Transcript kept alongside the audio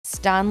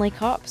Stanley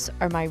Cups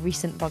are my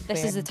recent bugbear.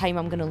 This is the time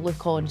I'm going to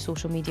look on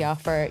social media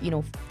for, you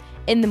know,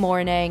 in the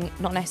morning,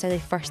 not necessarily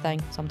first thing,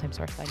 sometimes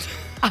first thing.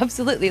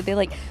 Absolutely, they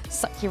like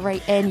suck you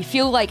right in. You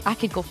feel like I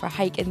could go for a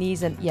hike in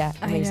these, and yeah,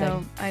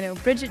 amazing. I know.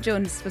 Bridget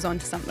Jones was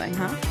onto something,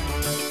 huh?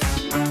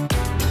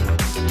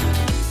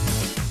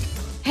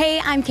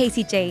 Hey, I'm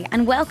Katie J,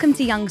 and welcome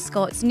to Young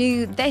Scot's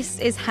new This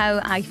Is How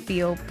I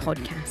Feel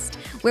podcast,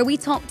 where we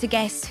talk to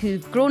guests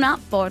who've grown up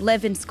or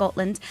live in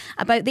Scotland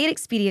about their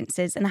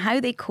experiences and how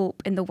they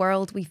cope in the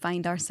world we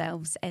find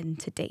ourselves in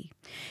today.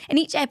 In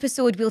each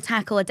episode, we'll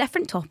tackle a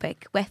different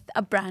topic with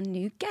a brand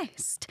new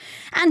guest.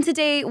 And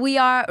today, we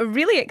are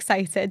really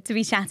excited to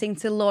be chatting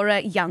to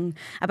Laura Young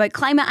about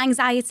climate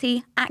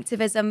anxiety,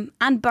 activism,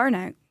 and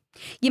burnout.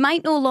 You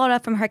might know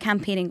Laura from her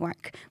campaigning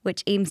work,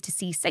 which aims to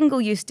see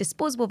single-use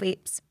disposable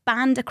vapes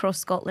banned across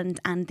Scotland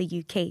and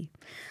the UK.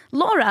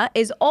 Laura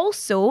is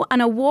also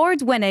an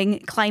award-winning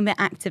climate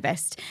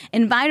activist,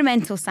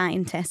 environmental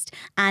scientist,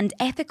 and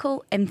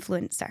ethical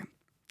influencer.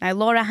 Now,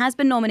 Laura has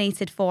been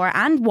nominated for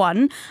and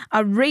won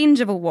a range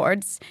of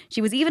awards.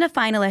 She was even a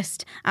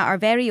finalist at our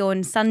very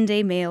own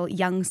Sunday Mail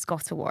Young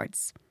Scot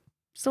Awards.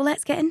 So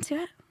let's get into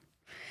it.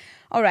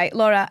 All right,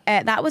 Laura,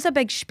 that was a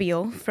big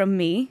spiel from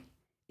me.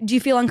 Do you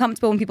feel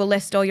uncomfortable when people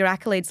list all your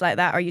accolades like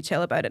that, or are you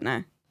chill about it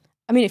now?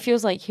 I mean, it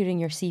feels like hearing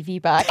your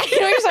CV back. You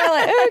know, you're sort of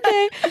like, oh,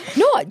 okay.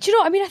 No, do you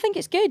know, I mean, I think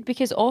it's good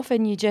because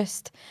often you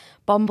just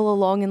bumble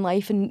along in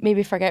life and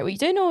maybe forget what you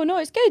do. No,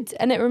 it's good.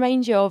 And it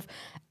reminds you of,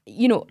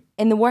 you know,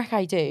 in the work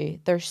I do,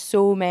 there's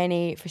so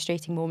many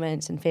frustrating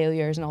moments and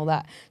failures and all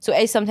that. So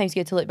it is sometimes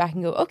good to look back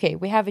and go, okay,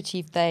 we have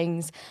achieved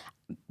things,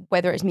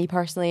 whether it's me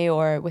personally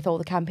or with all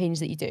the campaigns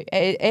that you do.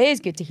 It is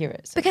good to hear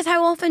it. So. Because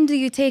how often do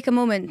you take a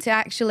moment to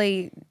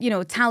actually, you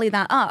know, tally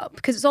that up?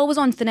 Because it's always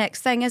on to the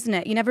next thing, isn't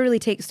it? You never really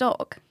take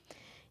stock.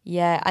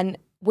 Yeah, and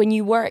when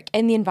you work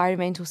in the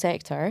environmental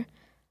sector,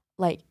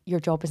 like, your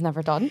job is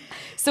never done.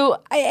 So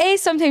it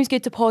is sometimes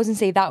good to pause and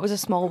say that was a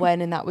small win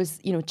and that was,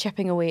 you know,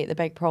 chipping away at the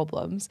big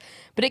problems.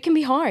 But it can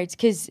be hard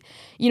because,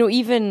 you know,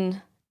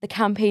 even the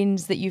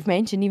campaigns that you've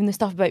mentioned, even the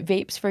stuff about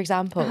vapes, for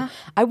example,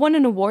 I won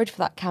an award for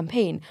that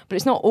campaign, but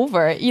it's not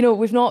over. You know,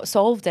 we've not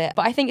solved it.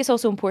 But I think it's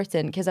also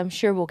important because I'm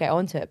sure we'll get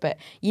onto it, but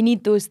you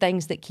need those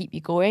things that keep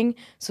you going.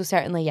 So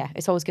certainly, yeah,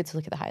 it's always good to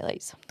look at the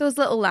highlights. Those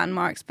little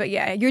landmarks. But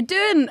yeah, you're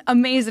doing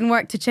amazing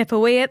work to chip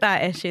away at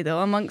that issue,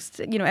 though, amongst,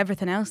 you know,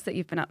 everything else that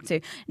you've been up to.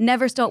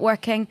 Never stop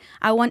working.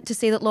 I want to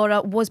say that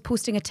Laura was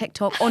posting a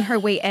TikTok on her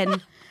way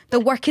in. The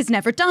work is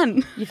never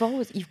done.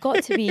 You've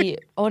got to be,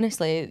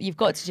 honestly, you've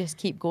got to just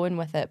keep going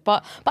with it.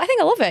 But I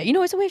think I love it. You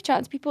know, it's a way of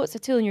chatting to people. It's a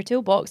tool in your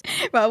toolbox.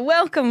 Well,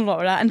 welcome,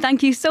 Laura, and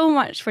thank you so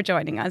much for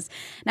joining us.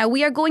 Now,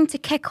 we are going to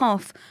kick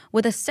off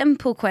with a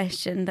simple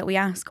question that we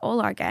ask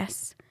all our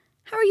guests.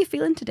 How are you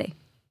feeling today?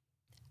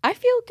 I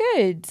feel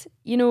good.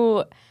 You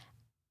know,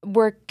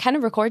 we're kind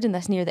of recording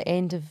this near the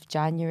end of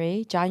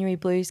January. January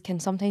blues can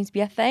sometimes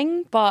be a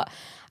thing, but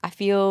I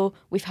feel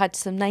we've had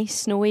some nice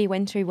snowy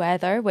wintry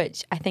weather,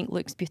 which I think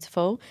looks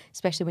beautiful,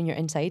 especially when you're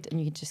inside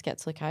and you just get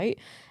to look out.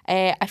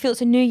 I feel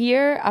it's a new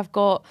year. I've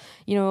got,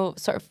 you know,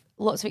 sort of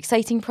lots of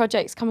exciting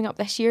projects coming up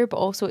this year, but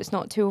also it's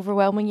not too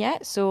overwhelming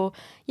yet. So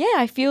yeah,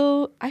 I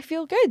feel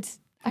good.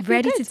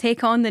 Ready to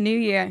take on the new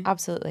year.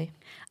 Absolutely.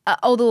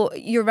 Although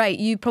you're right,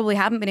 you probably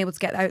haven't been able to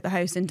get out the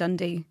house in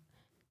Dundee.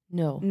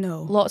 No.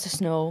 No. Lots of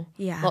snow,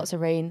 yeah, lots of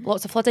rain,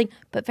 lots of flooding,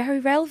 but very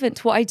relevant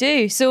to what I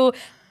do. So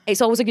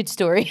it's always a good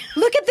story.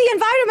 Look at the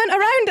environment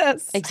around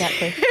us.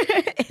 Exactly.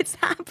 It's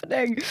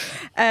happening.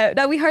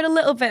 Now, we heard a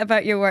little bit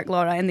about your work,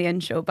 Laura, in the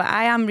intro, but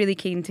I am really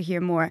keen to hear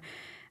more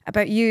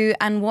about you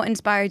and what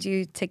inspired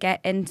you to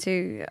get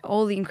into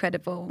all the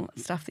incredible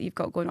stuff that you've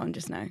got going on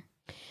just now.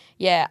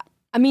 Yeah.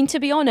 I mean, to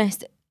be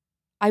honest,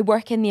 I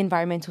work in the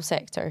environmental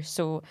sector.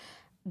 So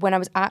when I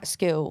was at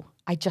school,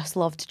 I just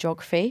loved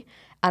geography.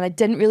 And I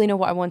didn't really know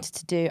what I wanted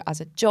to do as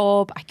a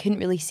job. I couldn't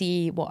really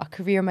see what a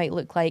career might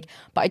look like.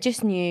 But I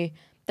just knew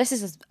this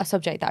is a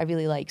subject that I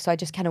really like. So I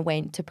just kind of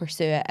went to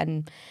pursue it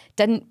and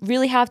didn't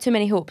really have too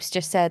many hopes.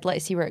 Just said,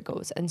 let's see where it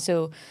goes. And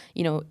so,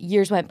 you know,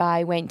 years went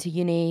by, went to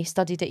uni,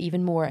 studied it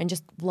even more and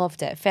just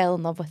loved it, fell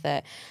in love with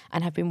it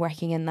and have been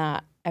working in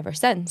that ever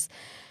since.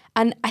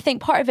 And I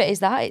think part of it is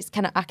that it's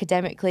kind of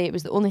academically, it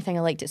was the only thing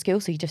I liked at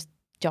school. So you just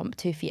jump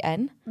 2 feet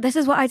in. This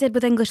is what I did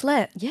with English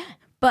Lit. Yeah.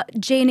 But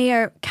Jane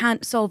Eyre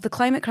can't solve the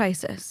climate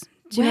crisis.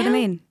 Do you know what I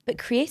mean? But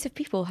creative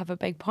people have a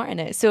big part in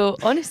it. So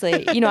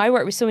honestly, you know, I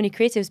work with so many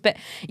creatives, but,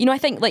 you know, I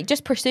think like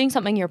just pursuing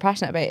something you're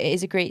passionate about, it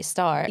is a great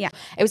start. Yeah.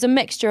 It was a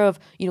mixture of,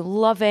 you know,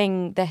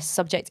 loving this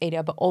subject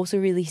area, but also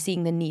really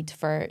seeing the need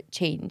for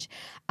change.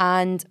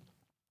 And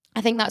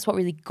I think that's what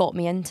really got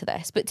me into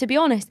this. But to be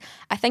honest,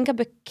 I think I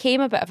became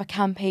a bit of a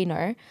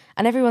campaigner,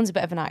 and everyone's a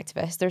bit of an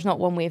activist. There's not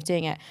one way of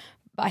doing it.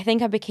 But I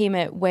think I became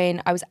it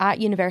when I was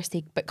at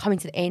university, but coming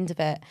to the end of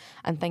it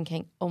and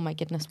thinking, oh my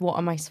goodness, what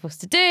am I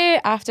supposed to do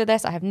after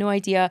this? I have no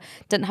idea.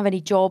 Didn't have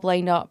any job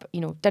lined up, you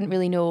know, didn't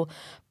really know.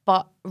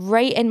 But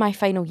right in my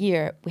final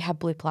year, we had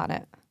Blue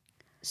Planet.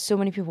 So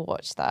many people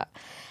watched that.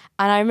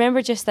 And I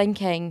remember just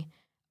thinking,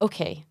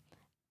 okay,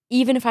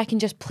 even if I can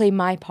just play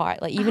my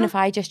part, like even if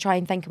I just try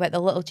and think about the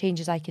little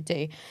changes I could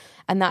do.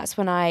 And that's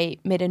when I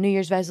made a New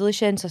Year's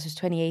resolution, so this was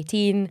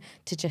 2018,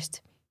 to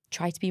just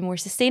try to be more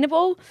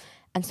sustainable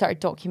and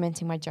started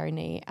documenting my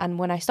journey. And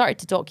when I started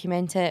to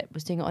document it,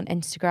 was doing it on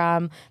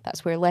Instagram.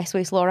 That's where Less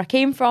Waste Laura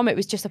came from. It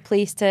was just a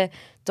place to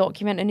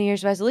document a New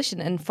Year's resolution.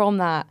 And from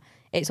that,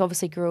 it's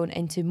obviously grown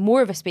into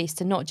more of a space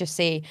to not just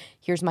say,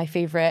 here's my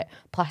favourite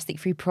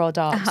plastic-free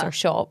products or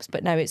shops,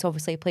 but now it's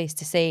obviously a place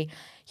to say,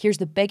 here's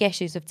the big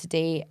issues of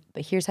today,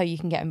 but here's how you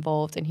can get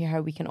involved and here's how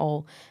we can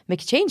all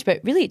make a change.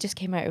 But really, it just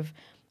came out of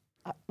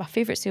my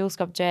favourite sales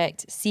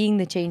subject, seeing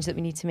the change that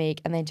we need to make,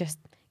 and then just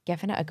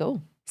giving it a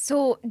go.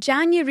 So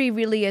January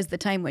really is the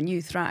time when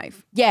you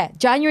thrive. Yeah,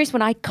 January is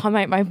when I come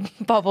out my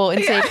bubble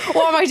and say,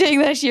 what am I doing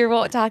this year?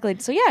 What tackling?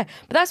 So yeah,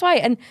 but that's why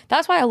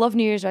I love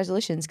New Year's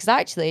resolutions, because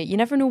actually you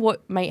never know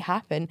what might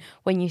happen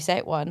when you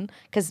set one,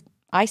 because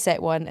I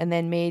set one and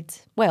then made,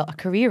 well, a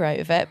career out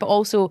of it, but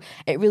also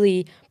it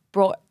really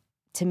brought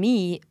to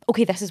me,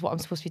 okay, this is what I'm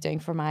supposed to be doing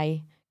for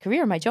my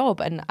career, my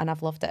job, and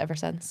I've loved it ever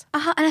since.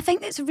 And I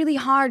think it's a really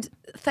hard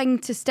thing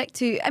to stick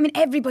to. I mean,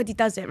 everybody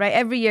does it, right?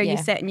 Every year you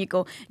sit and you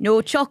go,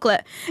 no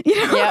chocolate, you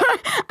know,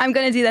 I'm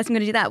going to do this, I'm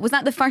going to do that. Was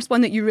that the first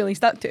one that you really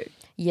stuck to?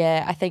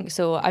 Yeah, I think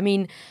so. I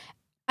mean,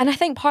 and I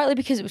think partly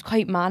because it was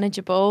quite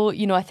manageable.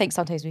 You know, I think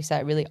sometimes we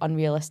set really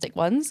unrealistic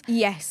ones.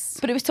 Yes.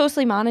 But it was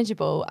totally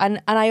manageable.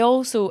 And I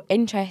also,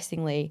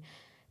 interestingly,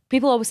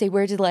 people always say,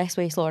 where did Less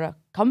Waste Laura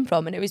come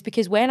from? And it was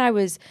because when I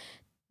was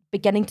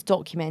beginning to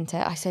document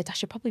it, I said I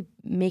should probably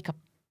make a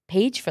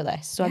page for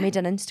this. So I made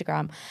an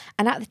Instagram.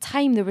 And at the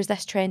time there was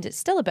this trend, it's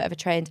still a bit of a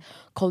trend,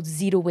 called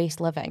zero waste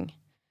living.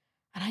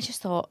 And I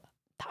just thought,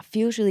 that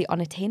feels really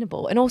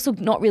unattainable and also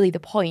not really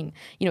the point.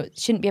 You know, it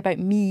shouldn't be about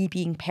me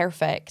being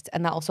perfect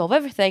and that'll solve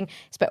everything.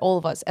 It's about all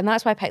of us. And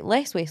that's why I picked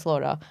Less Waste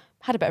Laura.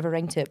 Had a bit of a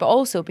ring to it, but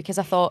also because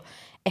I thought,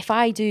 if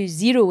I do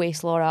zero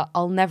waste Laura,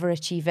 I'll never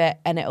achieve it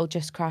and it'll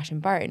just crash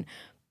and burn.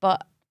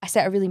 But I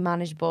set a really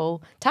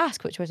manageable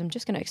task, which was I'm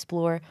just going to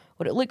explore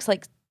what it looks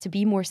like to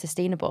be more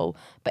sustainable,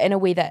 but in a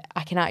way that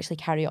I can actually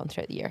carry on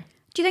throughout the year.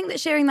 Do you think that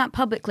sharing that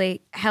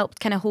publicly helped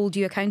kind of hold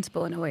you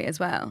accountable in a way as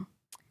well?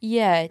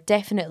 Yeah,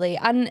 definitely.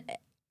 And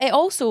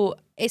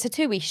it's a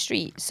two-way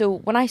street. So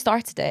when I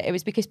started it, it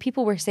was because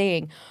people were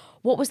saying,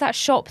 what was that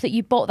shop that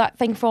you bought that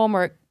thing from?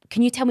 Or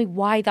can you tell me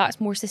why that's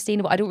more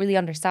sustainable? I don't really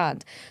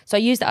understand. So I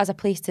used it as a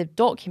place to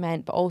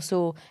document, but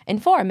also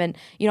inform. And,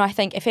 you know, I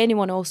think if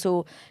anyone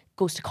also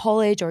goes to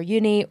college or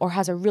uni or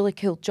has a really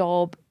cool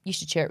job, you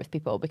should share it with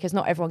people, because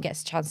not everyone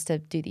gets a chance to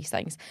do these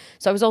things.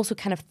 So I was also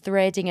kind of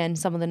threading in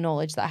some of the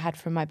knowledge that I had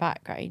from my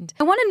background.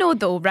 I want to know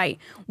though, right,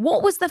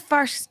 what was the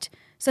first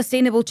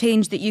sustainable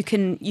change that you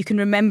can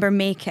remember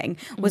making?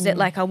 Was it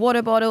like a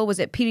water bottle? Was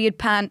it period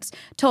pants?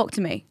 Talk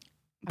to me.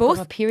 Both? I've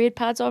got my period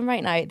pads on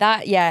right now.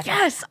 That, yeah.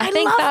 Yes, I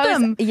think love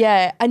them.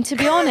 Yeah, and to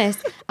be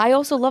honest, I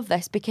also love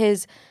this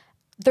because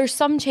there's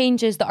some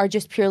changes that are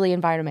just purely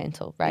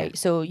environmental, right? Yeah.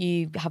 So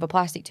you have a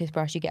plastic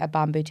toothbrush, you get a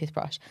bamboo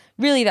toothbrush.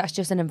 Really, that's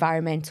just an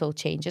environmental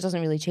change. It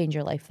doesn't really change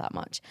your life that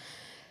much.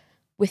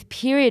 With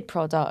period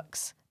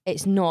products,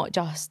 it's not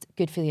just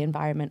good for the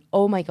environment.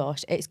 Oh my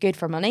gosh, it's good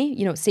for money.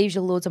 You know, it saves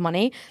you loads of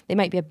money. They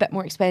might be a bit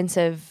more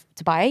expensive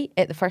to buy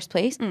at the first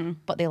place,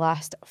 but they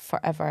last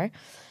forever.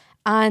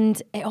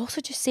 And it also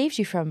just saves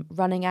you from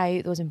running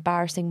out, those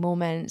embarrassing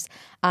moments.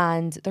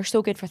 And they're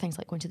so good for things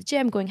like going to the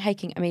gym, going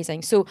hiking,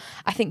 amazing. So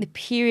I think the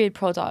period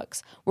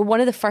products were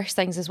one of the first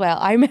things as well.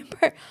 I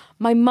remember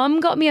my mum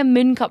got me a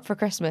mooncup for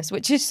Christmas,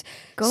 which is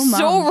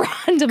so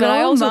random. And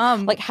I also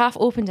like half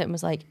opened it and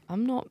was like,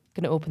 I'm not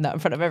going to open that in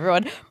front of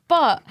everyone.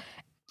 But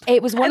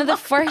it was one of the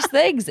first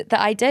things that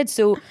I did.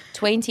 So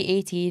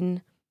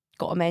 2018,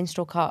 got a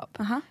menstrual cup.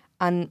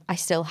 And I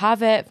still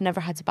have it. I've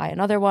never had to buy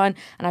another one.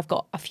 And I've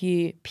got a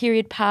few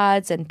period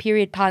pads and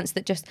period pants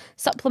that just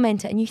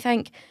supplement it. And you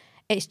think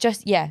it's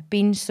just,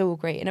 been so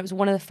great. And it was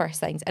one of the first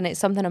things. And it's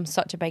something I'm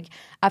such a big,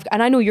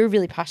 and I know you're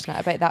really passionate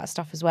about that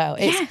stuff as well.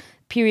 It's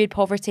period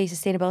poverty,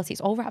 sustainability.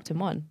 It's all wrapped in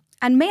one.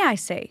 And may I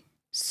say,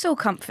 so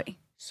comfy.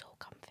 So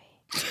comfy.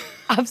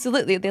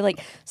 Absolutely. They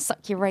like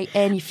suck you right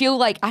in. You feel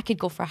like I could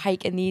go for a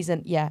hike in these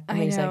and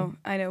amazing.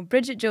 I know.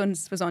 Bridget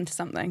Jones was onto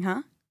something,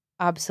 huh?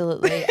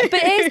 Absolutely.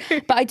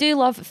 But I do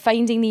love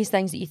finding these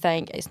things that you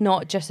think it's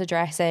not just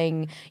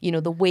addressing, you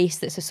know, the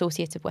waste that's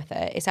associated with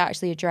it. It's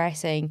actually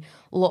addressing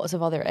lots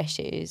of other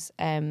issues,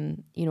 you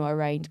know,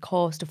 around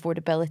cost,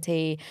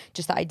 affordability,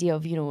 just the idea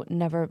of, you know,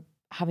 never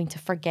having to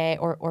forget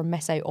or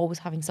miss out, always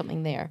having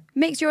something there.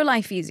 Makes your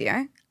life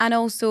easier. And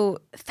also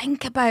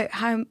think about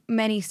how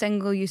many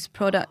single-use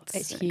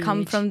products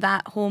come from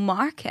that whole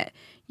market.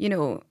 You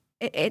know,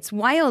 it's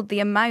wild the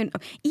amount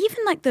of, even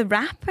like the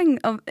wrapping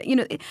of, you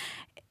know,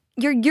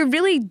 you're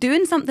really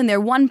doing something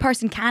there. One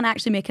person can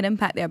actually make an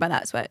impact there by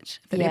that switch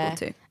if they're able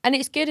to. And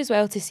it's good as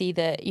well to see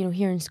that, you know,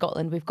 here in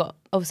Scotland, we've got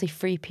obviously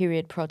free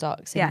period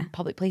products in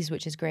public places,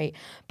 which is great.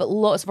 But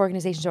lots of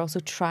organisations are also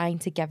trying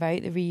to give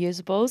out the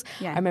reusables.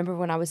 I remember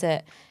when I was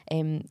at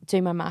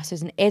doing my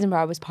masters in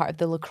Edinburgh, I was part of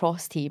the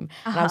lacrosse team,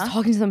 and I was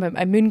talking to them about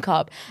my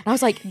mooncup, and I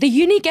was like, the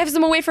uni gives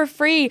them away for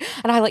free,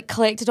 and I like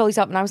collected all these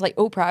up, and I was like,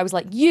 Oprah, I was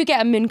like, you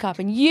get a mooncup,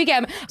 and you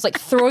get them. I was like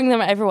throwing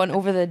them at everyone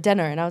over the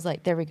dinner, and I was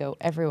like, there we go,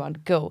 everyone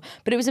go.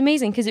 But it was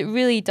amazing because it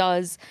really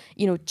does,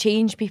 you know,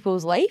 change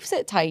people's lives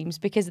at times,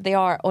 because they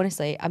are,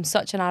 honestly, I'm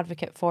such an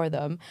advocate for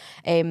them.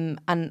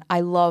 And I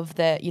love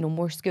that, you know,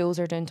 more schools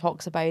are doing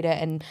talks about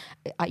it, and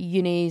at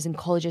unis and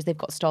colleges they've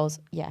got stalls.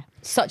 Yeah,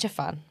 such a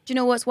fan. Do you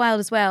know what's wild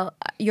as well?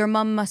 Your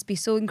mum must be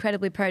so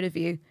incredibly proud of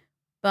you,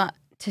 but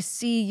to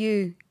see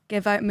you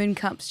give out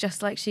mooncups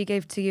just like she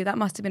gave to you, that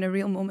must have been a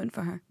real moment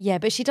for her. Yeah,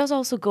 but she does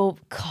also go,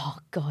 oh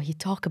God, you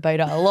talk about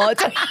it a lot.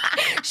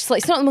 She's like,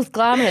 it's not the most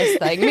glamorous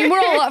thing. I mean, we're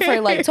all up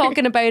for like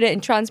talking about it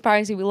and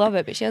transparency, we love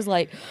it, but she has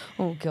like,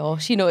 oh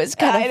gosh, you know, it's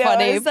kind of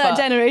funny. It's that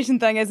generation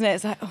thing, isn't it?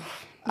 It's like, oh,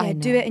 yeah,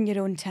 do it in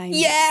your own time.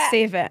 Yeah.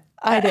 Save it.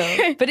 I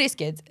know. But it's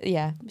good.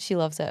 Yeah, she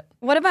loves it.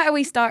 What about a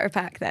wee starter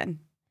pack then?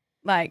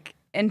 Like,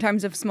 in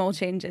terms of small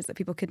changes that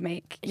people could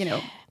make, you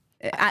know,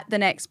 at the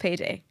next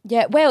payday?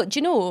 Yeah, well, do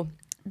you know,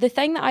 the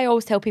thing that I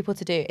always tell people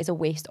to do is a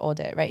waste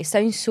audit, right? It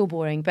sounds so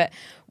boring, but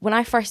when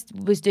I first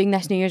was doing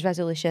this New Year's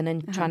resolution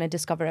and trying to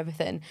discover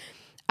everything,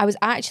 I was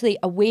actually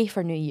away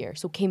for New Year.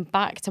 So came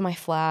back to my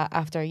flat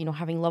after, you know,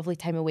 having a lovely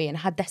time away, and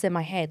had this in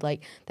my head,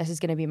 like, this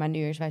is going to be my New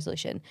Year's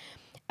resolution.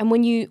 And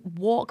when you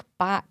walk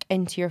back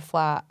into your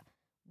flat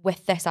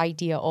with this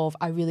idea of,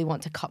 I really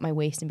want to cut my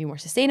waste and be more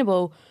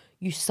sustainable,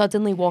 you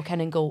suddenly walk in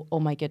and go,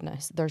 oh my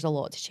goodness, there's a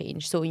lot to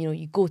change. So, you know,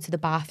 you go to the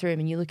bathroom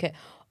and you look at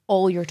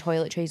all your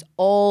toiletries,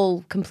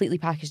 all completely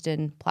packaged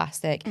in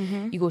plastic.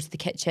 You go to the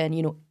kitchen,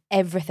 you know,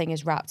 everything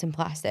is wrapped in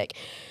plastic.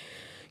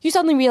 You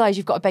suddenly realise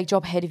you've got a big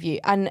job ahead of you.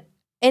 And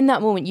in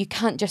that moment, you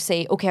can't just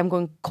say, okay, I'm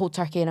going cold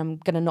turkey and I'm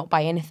going to not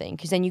buy anything,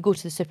 because then you go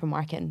to the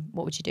supermarket and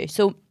what would you do?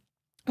 So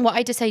what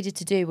I decided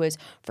to do was,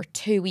 for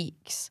 2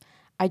 weeks,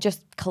 I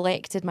just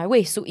collected my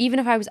waste. So even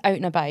if I was out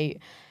and about,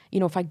 you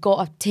know, if I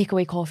got a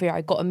takeaway coffee or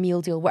I got a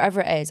meal deal,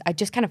 whatever it is, I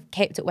just kind of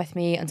kept it with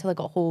me until I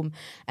got home.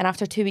 And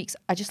after 2 weeks,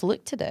 I just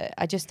looked at it.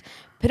 I just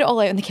put it all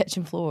out on the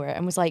kitchen floor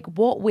and was like,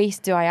 what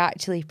waste do I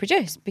actually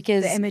produce?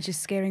 Because the image is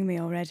scaring me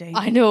already.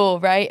 I know,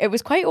 right? It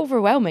was quite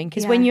overwhelming,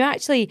 because when you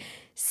actually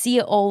see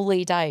it all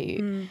laid out,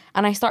 and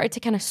I started to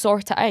kind of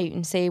sort it out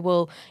and say,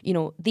 well, you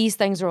know, these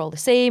things are all the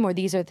same, or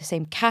these are the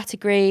same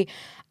category.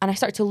 And I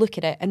started to look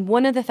at it. And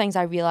one of the things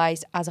I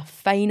realised as a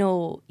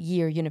final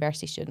year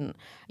university student,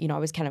 you know, I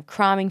was kind of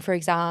cramming for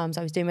exams,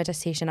 I was doing my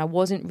dissertation, I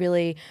wasn't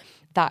really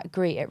that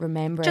great at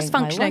remembering. Just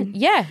functioning.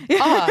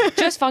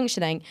 Just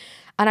functioning.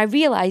 And I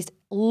realised,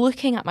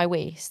 looking at my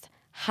waste,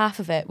 half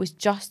of it was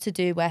just to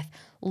do with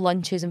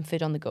lunches and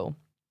food on the go.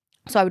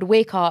 So I would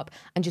wake up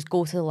and just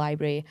go to the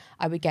library.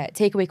 I would get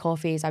takeaway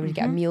coffees. I would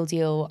get a meal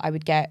deal. I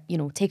would get, you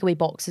know, takeaway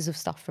boxes of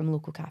stuff from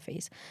local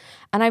cafes.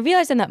 And I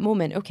realised in that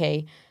moment,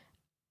 okay,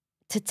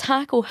 to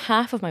tackle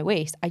half of my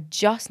waste, I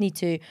just need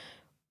to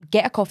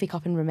get a coffee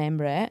cup and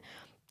remember it,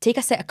 take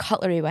a set of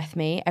cutlery with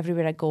me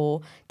everywhere I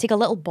go, take a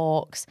little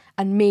box,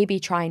 and maybe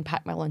try and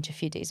pack my lunch a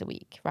few days a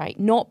week, right?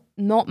 Not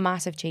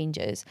massive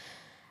changes.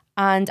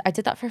 And I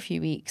did that for a few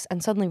weeks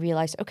and suddenly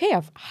realised, okay,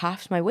 I've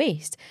halved my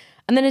waste.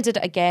 And then I did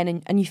it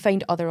again, and you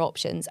find other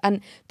options.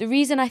 And the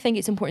reason I think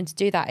it's important to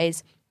do that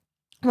is,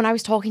 when I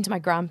was talking to my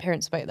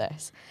grandparents about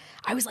this,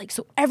 I was like,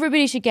 so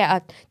everybody should get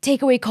a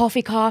takeaway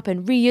coffee cup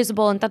and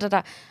reusable and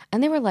da-da-da.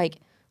 And they were like,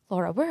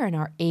 Laura, we're in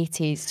our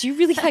 80s. Do you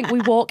really think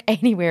we walk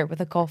anywhere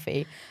with a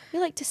coffee? We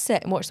like to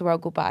sit and watch the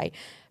world go by.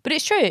 But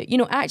it's true, you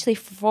know, actually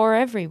for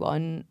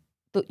everyone,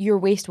 your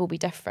waste will be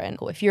different.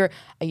 If you're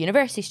a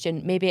university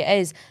student, maybe it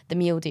is the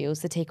meal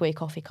deals, the takeaway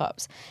coffee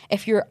cups.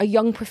 If you're a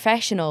young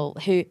professional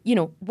who, you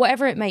know,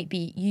 whatever it might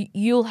be,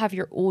 you'll have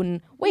your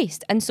own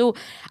waste. And so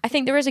I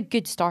think there is a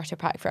good starter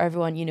pack for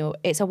everyone. You know,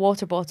 it's a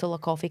water bottle, a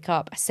coffee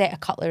cup, a set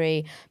of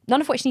cutlery, none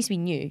of which needs to be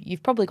new.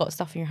 You've probably got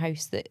stuff in your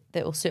house that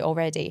will suit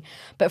already.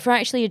 But for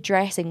actually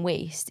addressing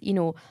waste, you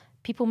know,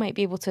 people might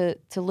be able to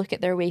look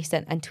at their waste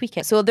and tweak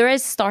it. So there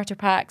is starter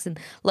packs and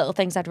little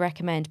things I'd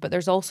recommend, but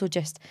there's also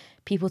just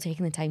people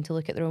taking the time to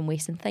look at their own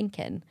waste and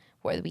thinking,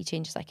 what are the wee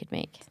changes I could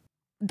make?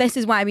 This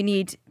is why we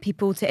need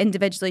people to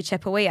individually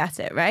chip away at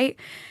it, right?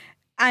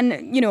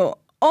 And, you know,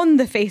 on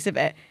the face of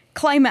it,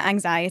 climate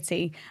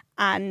anxiety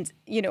and,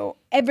 you know,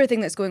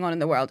 everything that's going on in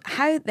the world,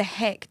 how the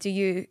heck do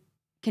you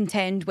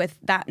contend with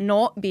that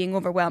not being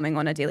overwhelming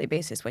on a daily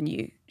basis when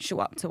you show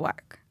up to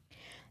work?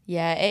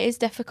 Yeah, it is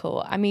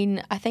difficult. I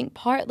mean, I think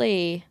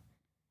partly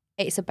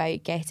it's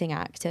about getting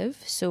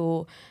active.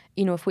 So,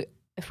 you know,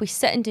 if we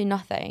sit and do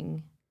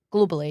nothing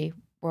globally,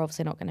 we're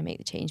obviously not going to make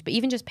the change. But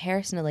even just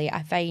personally,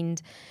 I find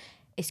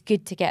it's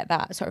good to get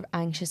that sort of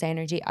anxious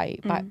energy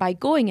out by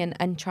going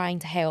and trying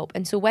to help.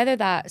 And so whether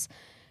that's,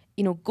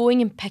 you know,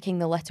 going and picking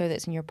the litter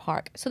that's in your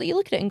park so that you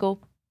look at it and go,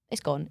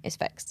 it's gone, it's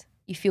fixed.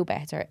 You feel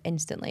better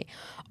instantly.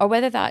 Or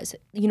whether that's,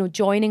 you know,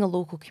 joining a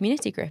local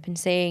community group and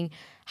saying,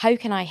 how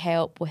can I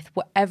help with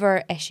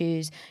whatever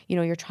issues, you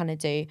know, you're trying to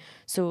do.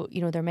 So, you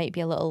know, there might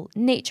be a little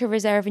nature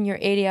reserve in your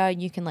area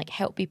and you can like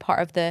help be part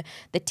of the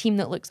team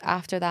that looks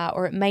after that.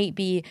 Or it might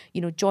be,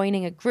 you know,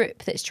 joining a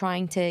group that's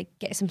trying to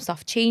get some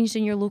stuff changed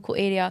in your local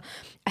area.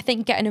 I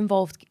think getting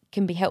involved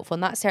can be helpful,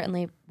 and that's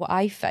certainly what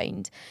I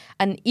find.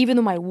 And even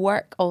though my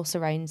work all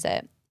surrounds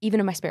it, even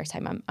in my spare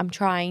time, I'm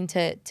trying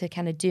to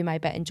kind of do my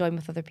bit and join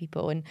with other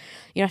people. And,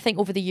 you know, I think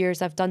over the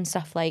years I've done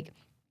stuff like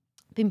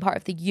been part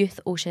of the Youth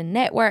Ocean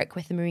Network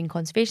with the Marine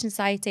Conservation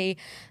Society,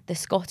 the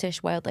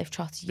Scottish Wildlife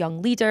Trust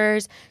Young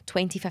Leaders,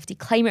 2050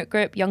 Climate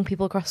Group, young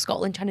people across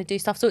Scotland trying to do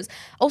stuff. So it's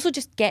also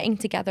just getting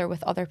together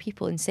with other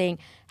people and saying,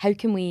 how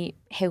can we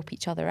help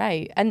each other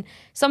out? And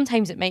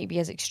sometimes it might be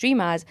as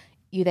extreme as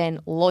you then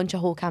launch a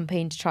whole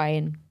campaign to try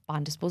and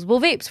ban disposable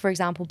vapes, for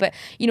example. But,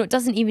 you know, it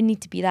doesn't even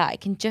need to be that.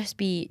 It can just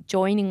be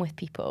joining with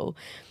people.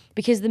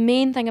 Because the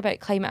main thing about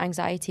climate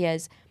anxiety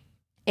is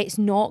it's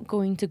not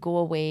going to go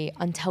away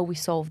until we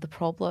solve the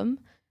problem.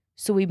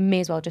 So we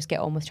may as well just get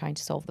on with trying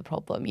to solve the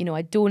problem. You know,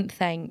 I don't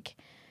think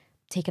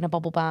taking a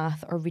bubble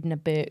bath or reading a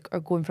book or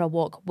going for a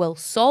walk will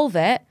solve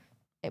it.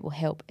 It will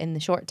help in the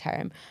short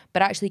term,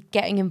 but actually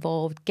getting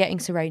involved, getting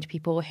surrounded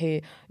people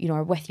who, you know,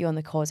 are with you on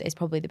the cause is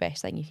probably the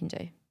best thing you can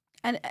do.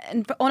 And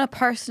on a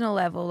personal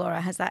level,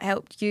 Laura, has that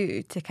helped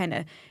you to kind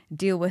of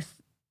deal with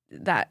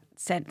that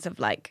sense of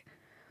like,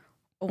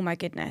 oh my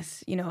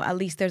goodness, you know, at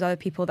least there's other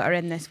people that are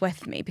in this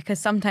with me? Because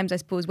sometimes I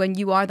suppose when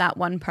you are that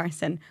one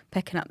person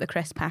picking up the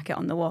crisp packet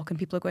on the walk and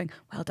people are going,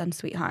 well done,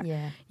 sweetheart.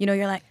 Yeah. You know,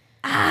 you're like,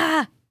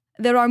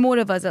 there are more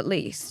of us at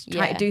least.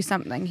 Try to do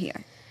something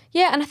here.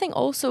 Yeah, and I think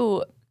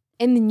also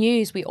in the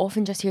news, we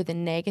often just hear the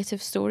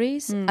negative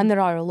stories, and there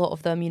are a lot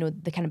of them, you know,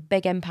 the kind of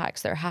big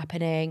impacts that are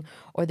happening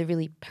or the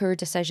really poor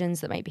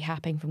decisions that might be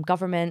happening from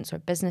governments or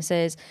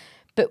businesses.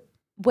 But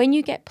when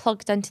you get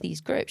plugged into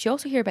these groups, you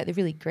also hear about the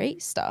really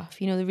great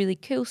stuff, you know, the really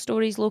cool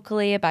stories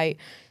locally about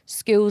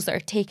schools that are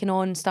taking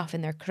on stuff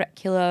in their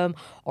curriculum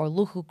or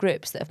local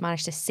groups that have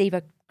managed to save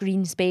a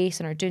green space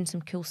and are doing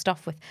some cool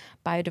stuff with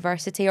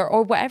biodiversity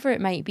or whatever it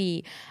might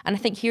be. And I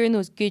think hearing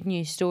those good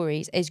news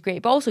stories is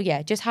great. But also,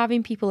 yeah, just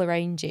having people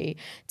around you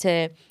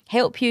to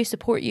help you,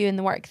 support you in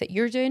the work that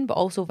you're doing, but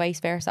also vice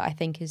versa, I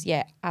think is,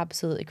 yeah,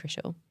 absolutely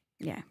crucial.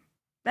 Yeah.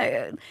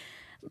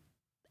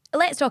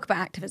 Let's talk about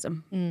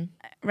activism,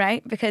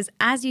 right? Because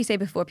as you say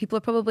before, people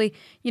are probably,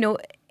 you know,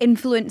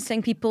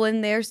 influencing people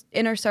in their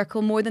inner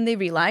circle more than they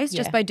realise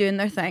just by doing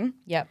their thing.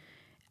 Yep.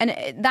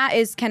 And that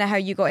is kind of how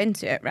you got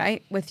into it,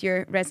 right? With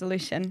your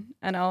resolution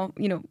and all,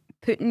 you know,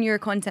 putting your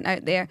content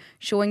out there,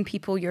 showing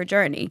people your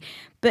journey.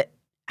 But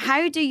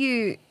how do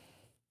you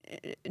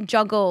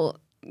juggle,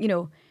 you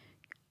know,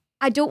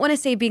 I don't want to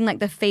say being like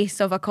the face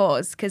of a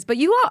cause, but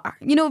you are,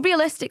 you know,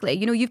 realistically,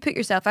 you know, you've put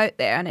yourself out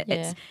there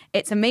and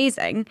it's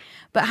amazing.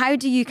 But how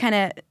do you kind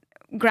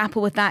of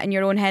grapple with that in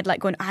your own head,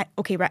 like going,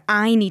 okay, right,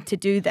 I need to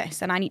do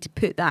this and I need to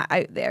put that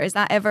out there? Is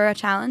that ever a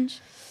challenge?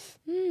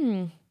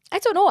 I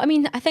don't know. I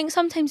mean, I think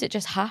sometimes it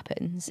just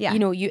happens. Yeah. You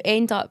know, you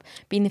end up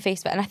being the face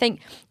of it. And I think,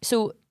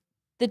 so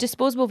the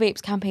disposable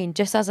vapes campaign,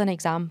 just as an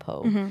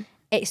example,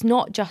 it's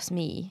not just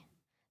me.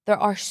 There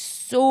are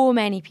so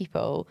many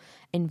people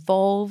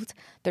involved.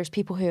 There's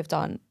people who have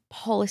done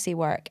policy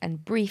work and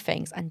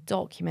briefings and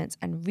documents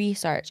and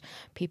research,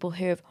 people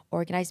who have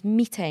organised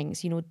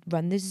meetings, you know,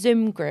 run the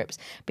Zoom groups,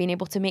 being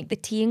able to make the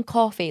tea and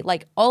coffee,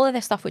 like all of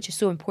this stuff, which is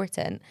so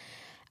important.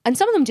 And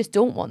some of them just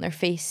don't want their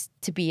face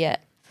to be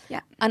it.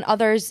 Yeah. And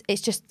others,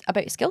 it's just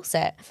about skill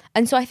set.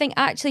 And so I think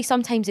actually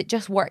sometimes it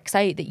just works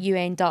out that you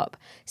end up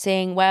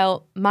saying,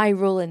 well, my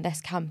role in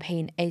this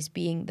campaign is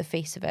being the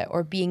face of it,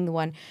 or being the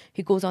one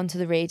who goes onto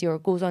the radio or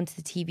goes onto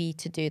the TV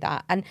to do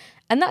that. And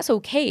that's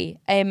okay.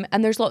 And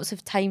there's lots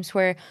of times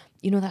where,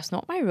 you know, that's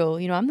not my role.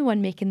 You know, I'm the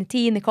one making the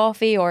tea and the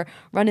coffee or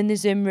running the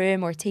Zoom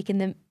room or taking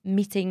the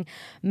meeting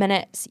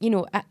minutes, you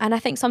know. And I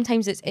think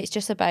sometimes it's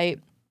just about,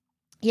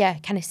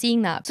 kind of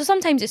seeing that. So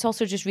sometimes it's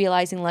also just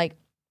realising, like,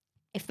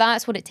 if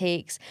that's what it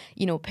takes,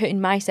 you know,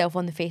 putting myself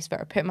on the face of it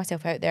or putting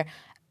myself out there,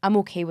 I'm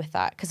okay with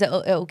that, because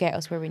it'll get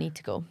us where we need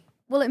to go.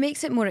 Well, it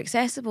makes it more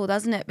accessible,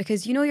 doesn't it?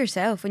 Because you know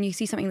yourself, when you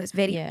see something that's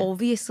very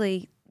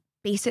obviously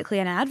basically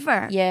an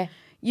advert,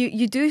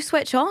 you do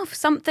switch off.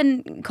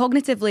 Something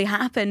cognitively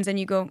happens and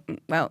you go,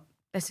 well,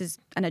 this is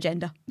an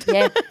agenda.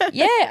 Yeah,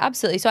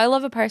 absolutely. So I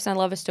love a person, I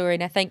love a story,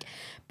 and I think,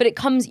 but it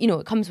comes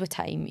with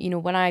time. You know,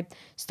 when I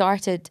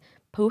started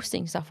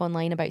posting stuff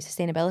online about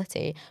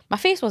sustainability, my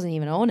face wasn't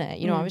even on it.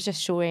 You know, I was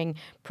just showing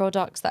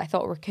products that I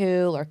thought were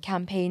cool or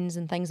campaigns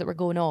and things that were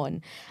going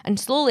on. And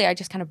slowly I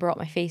just kind of brought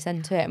my face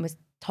into it and was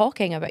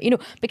talking about, you know,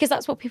 because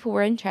that's what people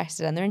were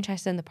interested in. They're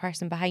interested in the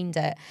person behind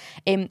it.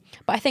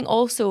 But I think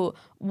also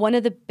one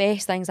of the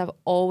best things I've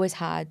always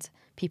had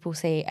people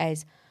say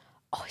is,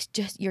 oh, it's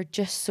just, you're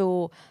just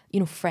so, you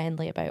know,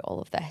 friendly about all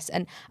of this.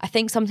 And I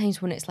think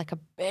sometimes when it's like a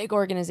big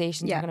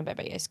organisation talking about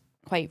it, it's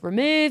quite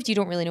removed, you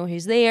don't really know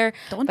who's there.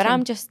 But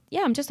I'm just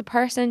a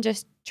person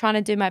just trying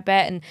to do my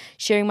bit and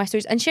sharing my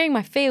stories and sharing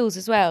my fails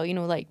as well, you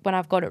know, like when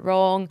I've got it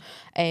wrong,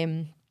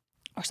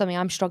 or something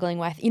I'm struggling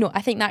with, you know,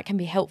 I think that can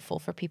be helpful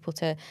for people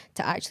to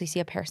actually see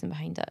a person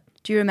behind it.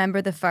 Do you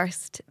remember the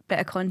first bit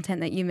of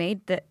content that you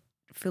made that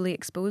fully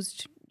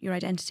exposed your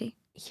identity?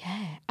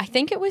 Yeah, I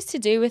think it was to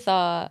do with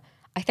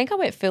I think I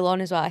went full on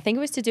as well. I think it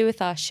was to do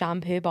with a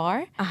shampoo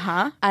bar.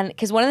 And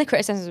because one of the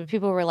criticisms was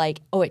people were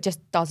like, oh, it just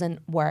doesn't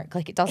work.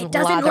 Like it doesn't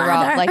lather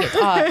up like it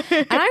does.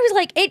 And I was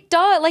like,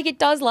 it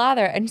does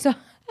lather. And so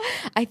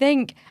I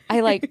think I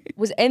like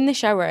was in the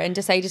shower and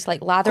decided just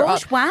like lather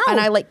up. Wow. And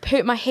I like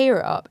put my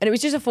hair up and it was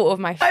just a photo of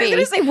my face. I was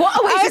going to say,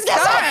 what a way to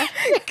start.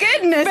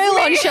 Goodness full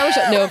me. on shower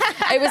shot. No,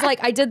 it was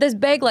like I did this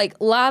big like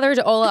lathered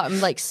it all up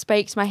and like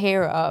spiked my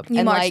hair up. You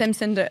and Mark like,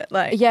 Simpsoned it.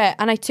 Like. Yeah,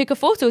 and I took a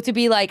photo to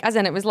be like, as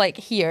in it was like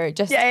here,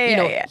 just you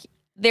know,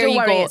 there Don't you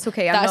worry, go. it's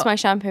okay. That's my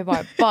shampoo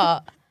bar.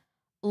 But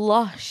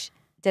Lush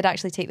did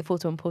actually take the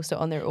photo and post it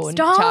on their own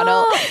Stop.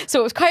 channel. So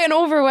it was quite an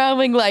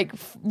overwhelming, like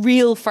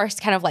real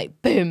first kind of like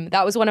boom.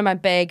 That was one of my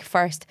big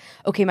first,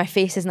 okay, my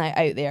face is now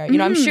out there. You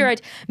know, I'm sure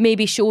I'd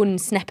maybe shown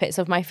snippets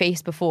of my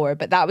face before,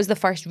 but that was the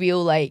first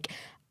real like,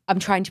 I'm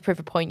trying to prove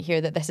a point here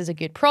that this is a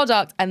good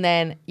product. And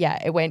then,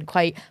 yeah, it went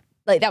quite,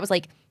 like that was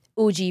like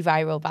OG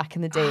viral back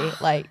in the day.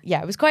 Like,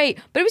 yeah, it was quite,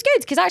 but it was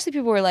good because actually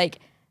people were like,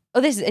 oh,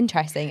 this is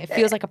interesting. It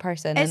feels like a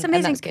person. It's and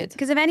amazing that's good.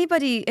 because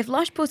if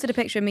Lush posted a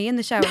picture of me in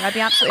the shower, I'd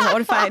be absolutely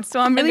horrified. So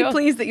I'm really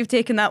pleased that you've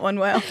taken that one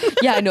well.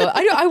 Yeah, I know.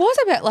 I was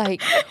a bit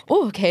like,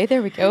 oh, okay,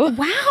 there we go.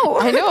 Wow.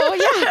 I know,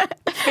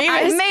 yeah.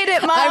 Famous. I made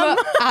it, Mum. I'm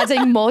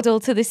adding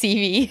model to the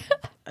CV.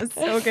 That's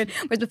so good.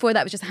 Whereas before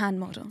that was just a hand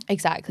model.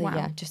 Exactly, Wow.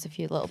 yeah. Just a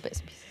few little bits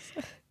and pieces.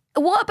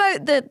 What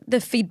about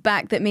the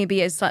feedback that maybe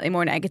is slightly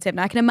more negative?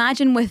 Now, I can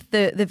imagine with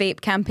the vape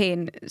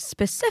campaign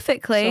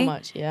specifically, So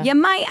much, yeah. you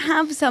might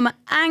have some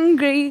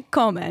angry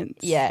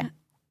comments. Yeah.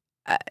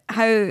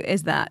 How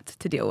is that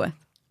to deal with?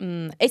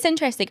 It's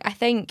interesting. I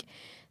think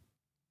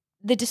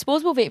the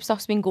disposable vape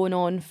stuff's been going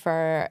on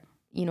for,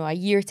 you know, a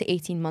year to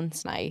 18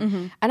 months now.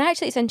 And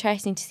actually it's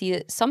interesting to see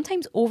that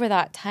sometimes over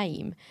that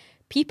time,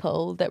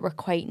 people that were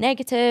quite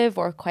negative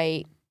or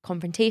quite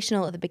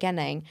confrontational at the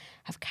beginning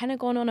have kind of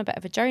gone on a bit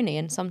of a journey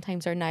and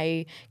sometimes are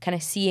now kind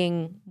of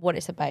seeing what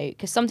it's about.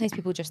 Because sometimes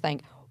people just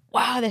think,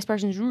 wow, this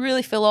person's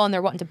really full on,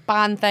 they're wanting to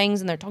ban things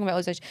and they're talking about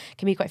all this,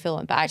 can be quite full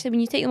on. But actually when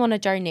you take them on a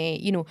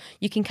journey, you know,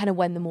 you can kind of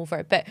win them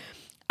over. But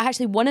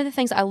actually one of the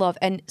things I love,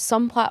 and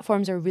some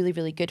platforms are really,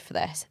 really good for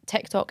this,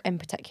 TikTok in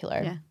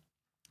particular,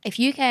 if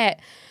you get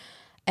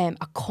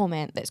a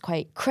comment that's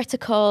quite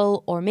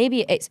critical, or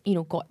maybe it's, you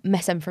know, got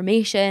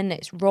misinformation,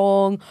 it's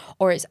wrong,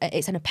 or it's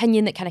an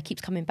opinion that kind of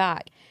keeps coming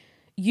back,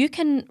 you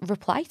can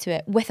reply to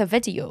it with a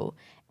video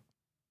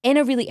in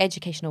a really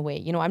educational way.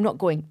 You know, I'm not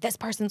going, this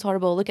person's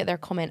horrible, look at their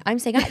comment. I'm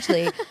saying,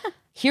 actually,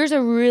 here's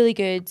a really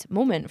good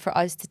moment for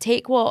us to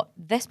take what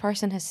this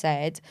person has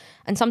said,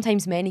 and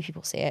sometimes many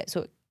people say it,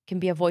 so it can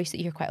be a voice that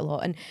you hear quite a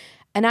lot,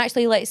 and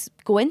actually let's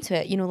go into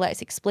it, you know,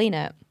 let's explain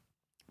it.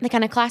 The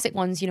kind of classic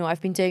ones, you know,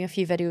 I've been doing a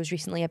few videos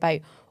recently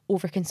about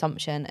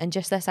overconsumption and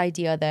just this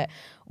idea that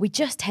we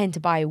just tend to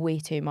buy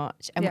way too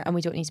much and we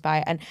don't need to buy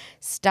it. And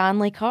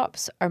Stanley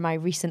cups are my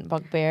recent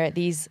bugbear.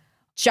 These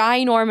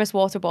ginormous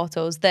water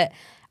bottles that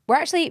were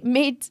actually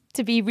made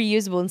to be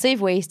reusable and save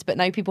waste, but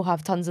now people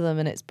have tons of them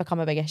and it's become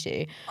a big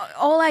issue.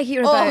 All I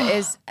hear about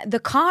is the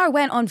car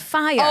went on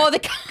fire. Oh, the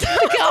car!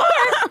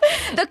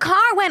 The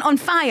car went on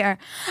fire,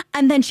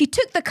 and then she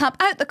took the cup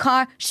out the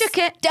car, shook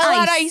it,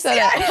 ice on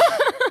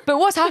it. But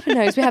what's happened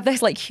now is we have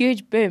this like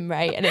huge boom,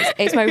 right? And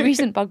it's my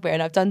recent bugbear,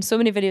 and I've done so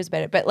many videos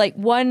about it. But like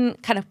one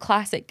kind of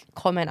classic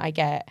comment I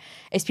get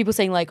is people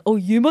saying like, "Oh,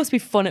 you must be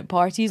fun at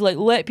parties. Like,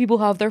 let people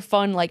have their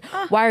fun. Like,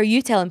 why are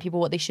you telling people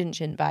what they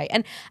shouldn't buy?"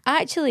 And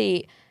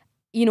actually,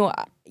 you know,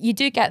 you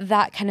do get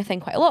that kind of thing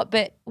quite a lot.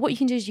 But what you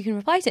can do is you can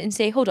reply to it and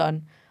say, "Hold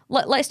on.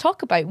 Let's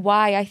talk about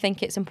why I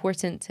think it's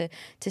important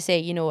to say,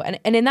 you know," and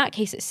in that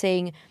case, it's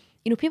saying,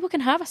 you know, people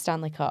can have a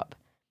Stanley Cup.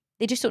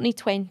 They just don't need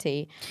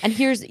 20. And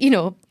here's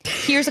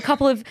a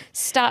couple of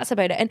stats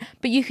about it.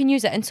 But you can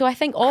use it. And so I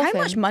think often...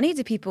 How much money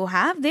do people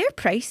have? They're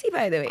pricey,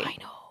 by the way.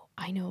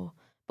 I know.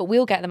 But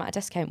we'll get them at a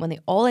discount when they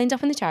all end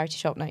up in the charity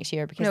shop next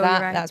year, because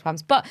that's what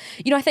happens. But,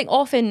 you know, I think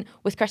often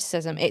with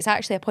criticism, it's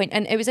actually a point.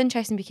 And it was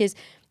interesting because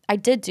I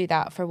did do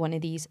that for one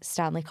of these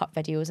Stanley Cup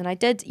videos, and I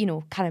did, you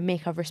know, kind of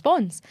make a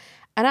response.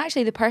 And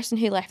actually the person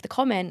who left the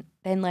comment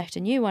then left a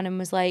new one and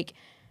was like,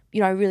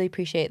 you know, I really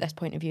appreciate this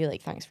point of view.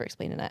 Like, thanks for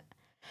explaining it.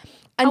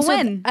 And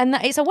win. And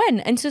it's a win.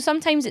 And so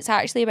sometimes it's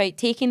actually about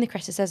taking the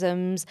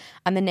criticisms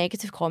and the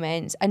negative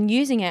comments and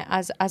using it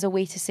as a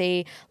way to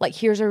say, like,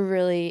 here's a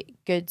really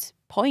good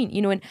point,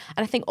 you know. And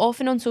I think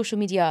often on social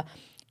media,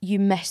 you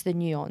miss the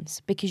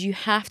nuance because you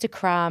have to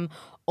cram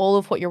all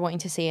of what you're wanting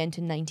to say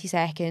into 90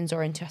 seconds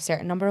or into a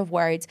certain number of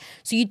words.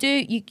 So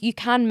you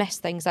can miss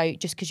things out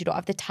just because you don't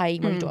have the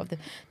time or you don't have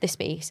the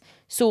space.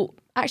 So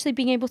actually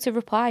being able to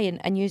reply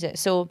and use it.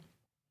 So,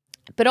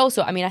 but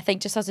also, I mean, I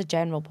think just as a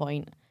general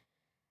point,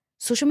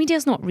 social media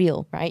is not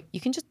real, right?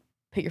 You can just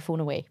put your phone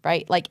away,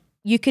 right? Like,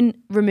 you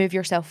can remove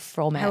yourself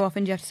from it. How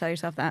often do you have to tell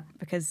yourself that?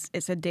 Because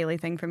it's a daily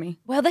thing for me.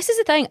 Well, this is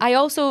the thing. I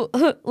also,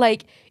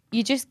 like,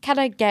 you just kind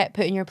of get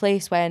put in your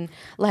place when,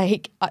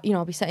 like, you know,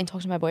 I'll be sitting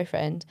talking to my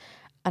boyfriend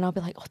and I'll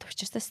be like, oh, there's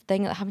just this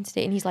thing that happened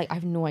today. And he's like, I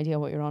have no idea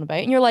what you're on about.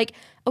 And you're like,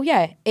 oh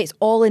yeah, it's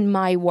all in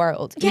my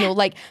world. You know,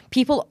 like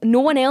people, no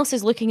one else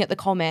is looking at the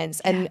comments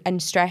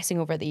and stressing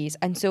over these.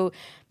 And so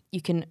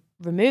you can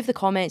remove the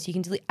comments, you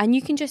can delete, and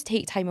you can just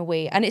take time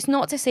away. And it's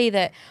not to say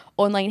that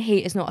online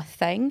hate is not a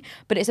thing,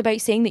 but it's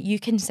about saying that you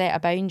can set a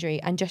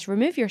boundary and just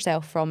remove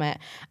yourself from it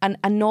and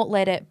not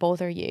let it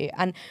bother you.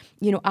 And,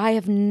 you know, I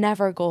have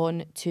never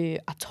gone to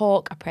a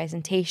talk, a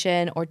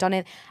presentation, or done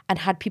it and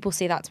had people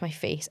say that to my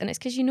face. And it's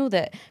because you know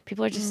that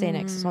people are just saying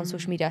it 'cause it's on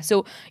social media.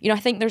 So, you know, I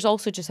think there's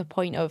also just a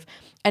point of,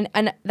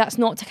 and that's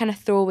not to kind of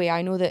throw away.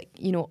 I know that,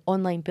 you know,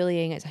 online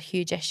bullying is a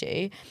huge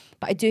issue,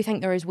 but I do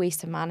think there is ways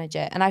to manage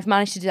it. And I've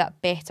managed to do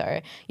that better.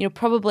 You know,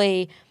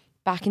 probably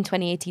back in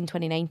 2018,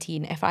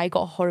 2019, if I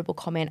got a horrible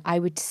comment, I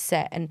would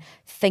sit and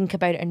think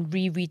about it and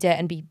reread it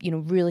and be, you know,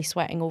 really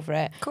sweating over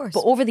it. Of course.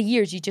 But over the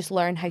years, you just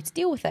learn how to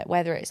deal with it,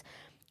 whether it's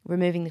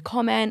removing the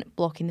comment,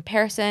 blocking the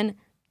person,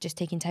 just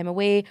taking time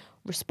away,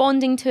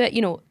 responding to it.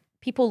 You know,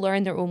 people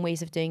learn their own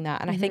ways of doing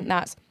that. And I think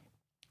that's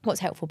what's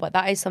helpful. But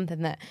that is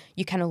something that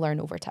you kind of learn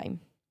over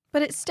time.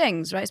 But it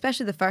stings, right?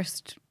 Especially the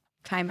first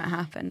time it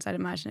happens. I'd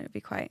imagine it would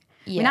be quite...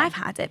 I mean, I've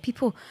had it.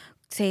 People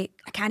say,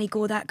 I can't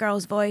go that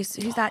girl's voice.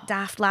 Who's that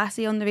daft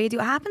lassie on the radio?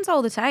 It happens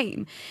all the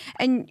time.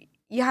 And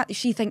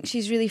she thinks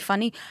she's really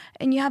funny.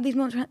 And you have these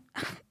moments where,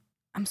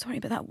 I'm sorry,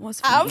 but that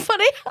was funny. I'm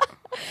funny.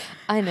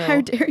 I know.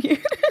 How dare you?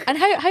 And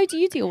how do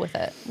you deal with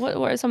it? What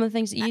are some of the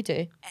things that you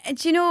do?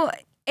 Do you know...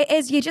 It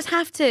is, you just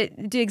have to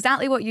do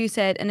exactly what you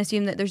said and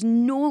assume that there's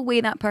no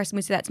way that person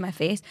would say that to my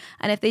face.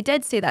 And if they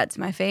did say that to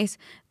my face,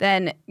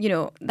 then, you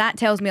know, that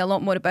tells me a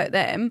lot more about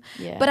them.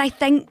 Yeah. But I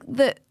think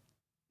that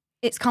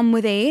it's come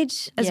with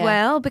age as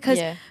well, because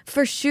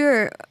for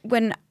sure,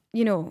 when,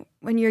 you know,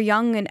 when you're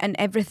young and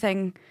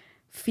everything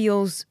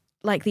feels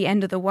like the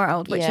end of the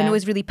world, which I know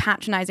is really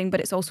patronising, but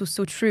it's also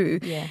so true.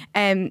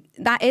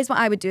 That is what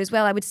I would do as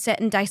well. I would sit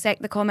and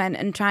dissect the comment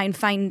and try and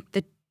find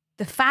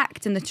the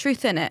fact and the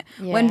truth in it,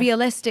 when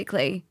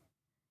realistically,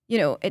 you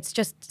know, it's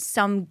just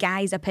some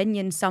guy's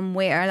opinion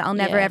somewhere that I'll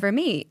never ever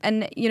meet.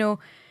 And, you know,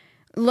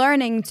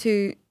 learning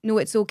to know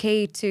it's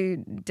okay to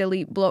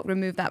delete, block,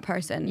 remove that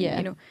person,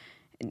 you know,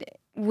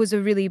 was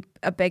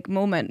a big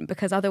moment,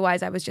 because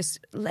otherwise I was just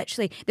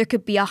literally, there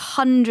could be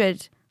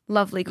 100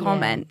 lovely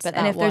comments,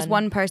 and if there's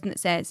one person that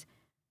says,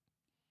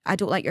 I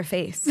don't like your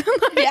face.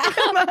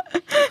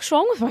 What's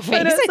wrong with my face?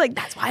 And it's like,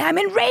 that's why I'm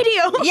in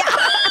radio.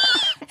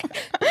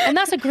 And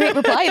that's a great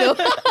reply though.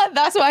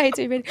 That's why I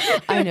do radio.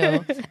 I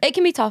know. It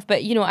can be tough,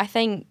 but you know, I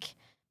think,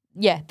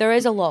 there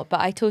is a lot,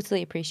 but I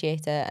totally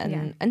appreciate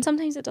it. And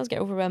sometimes it does get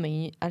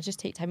overwhelming. I just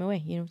take time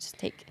away, you know, just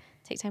take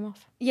time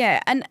off.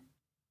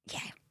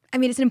 I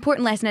mean, it's an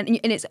important lesson, and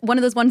it's one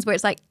of those ones where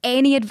it's like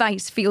any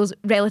advice feels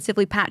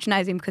relatively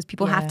patronising, because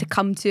people have to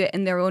come to it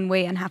in their own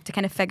way and have to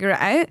kind of figure it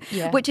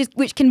out,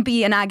 which can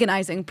be an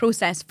agonising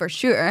process for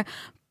sure.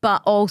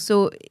 But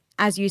also,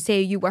 as you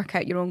say, you work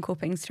out your own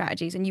coping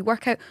strategies, and you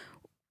work out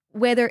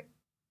whether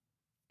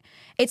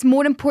it's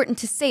more important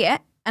to say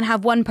it and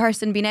have one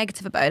person be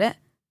negative about it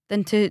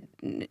than to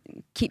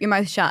keep your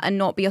mouth shut and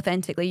not be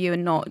authentically you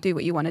and not do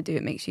what you want to do.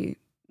 It makes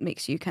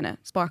you kind of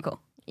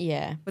sparkle.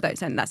 Yeah. Without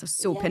saying that's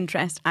so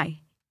Pinterest. I'm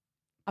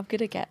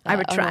gonna get that. I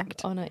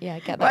retract. Get that on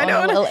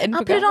a little infographic.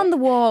 I'll put it on the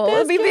wall.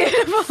 It'll be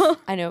beautiful.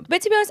 I know.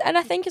 But to be honest, and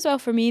I think as well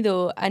for me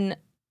though, and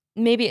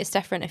maybe it's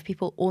different if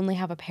people only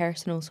have a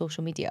personal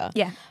social media.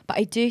 Yeah. But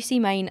I do see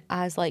mine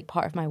as like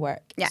part of my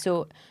work. Yeah.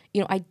 So, you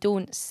know, I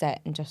don't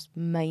sit and just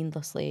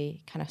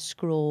mindlessly kind of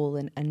scroll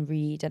and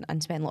read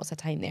and spend lots of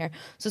time there.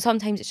 So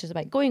sometimes it's just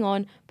about going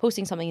on,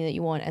 posting something that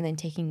you want, and then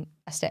taking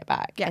a step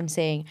back and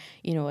saying,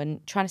 you know,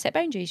 and trying to set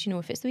boundaries. You know,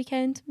 if it's the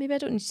weekend, maybe I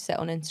don't need to sit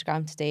on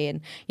Instagram today,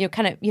 and you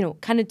know,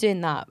 kind of doing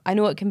that. I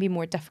know it can be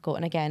more difficult,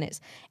 and again,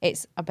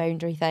 it's a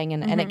boundary thing,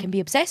 and it can be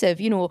obsessive,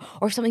 you know,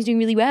 or if something's doing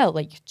really well,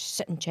 like just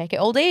sit and check it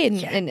all day,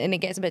 and it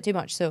gets a bit too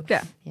much. So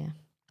yeah.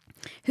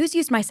 Who's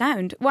used my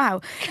sound?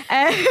 Wow.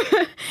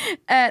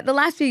 The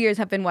last few years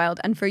have been wild,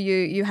 and for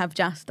you have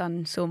just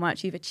done so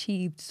much. You've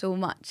achieved so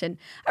much in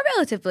a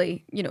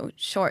relatively, you know,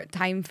 short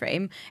time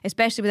frame,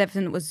 especially with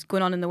everything that was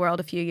going on in the world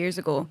a few years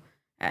ago,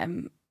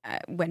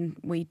 when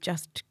we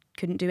just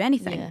couldn't do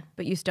anything. Yeah.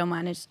 But you still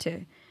managed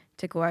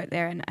to go out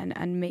there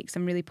and make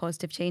some really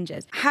positive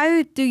changes.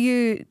 How do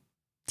you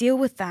deal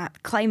with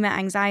that climate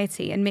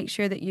anxiety and make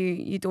sure that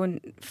you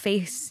don't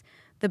face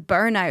the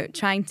burnout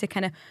trying to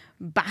kind of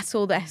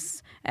battle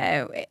this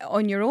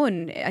on your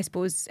own, I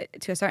suppose,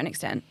 to a certain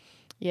extent?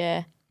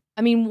 Yeah.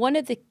 I mean, one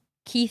of the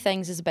key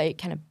things is about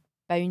kind of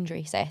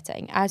boundary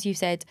setting. As you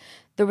said,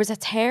 there was a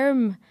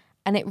term,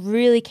 and it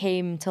really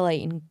came to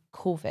light in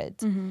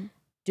COVID,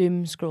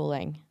 doom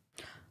scrolling.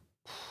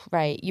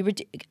 Right.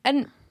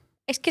 And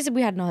it's because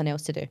we had nothing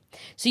else to do.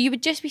 So you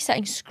would just be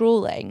sitting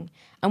scrolling,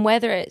 and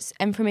whether it's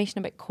information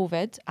about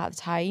COVID at the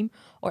time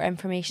or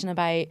information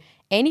about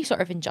any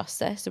sort of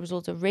injustice, there was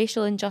loads of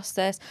racial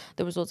injustice,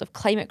 there was loads of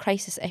climate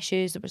crisis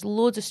issues, there was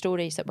loads of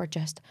stories that were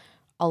just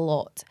a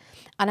lot.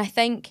 And I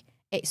think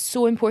it's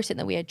so important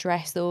that we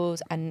address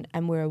those and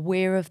we're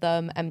aware of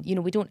them, and you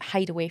know, we don't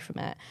hide away from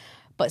it.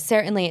 But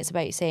certainly it's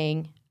about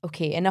saying,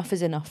 okay, enough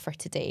is enough for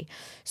today.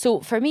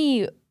 So for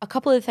me, a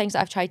couple of the things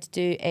that I've tried to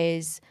do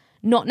is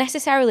not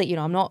necessarily, you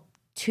know, I'm not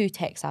too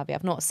tech savvy.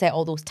 I've not set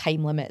all those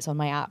time limits on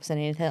my apps and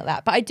anything like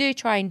that. But I do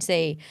try and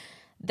say,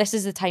 this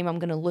is the time I'm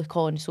going to look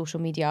on social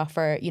media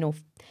for, you know,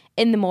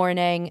 in the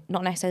morning,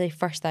 not necessarily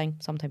first thing,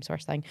 sometimes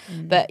first thing.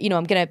 But, you know,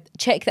 I'm going to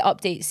check the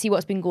updates, see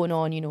what's been going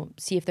on, you know,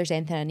 see if there's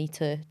anything I need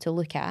to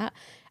look at.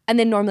 And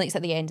then normally it's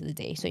at the end of the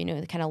day. So, you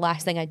know, the kind of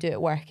last thing I do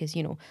at work is,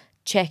 you know,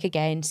 check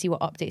again, see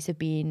what updates have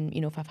been,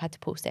 you know, if I've had to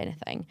post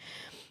anything.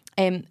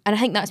 And I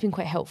think that's been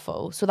quite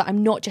helpful, so that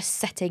I'm not just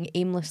sitting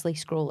aimlessly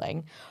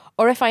scrolling.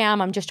 Or if I am,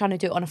 I'm just trying to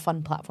do it on a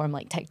fun platform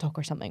like TikTok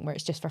or something where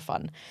it's just for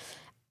fun.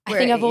 I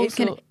think I've also...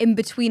 kind of in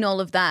between all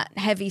of that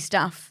heavy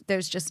stuff,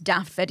 there's just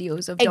daft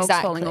videos of dogs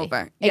falling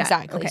over. Yeah,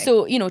 exactly. Okay.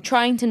 So, you know,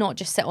 trying to not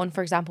just sit on,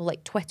 for example,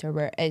 like Twitter,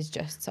 where it is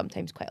just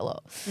sometimes quite a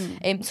lot.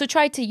 So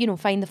try to, you know,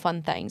 find the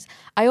fun things.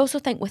 I also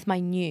think with my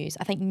news,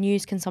 I think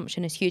news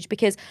consumption is huge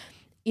because,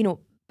 you know,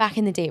 back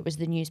in the day it was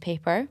the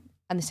newspaper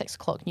and the 6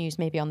 o'clock news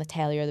maybe on the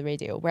telly or the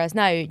radio. Whereas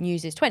now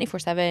news is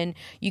 24/7,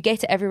 you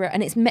get it everywhere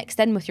and it's mixed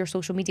in with your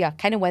social media,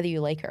 kind of whether you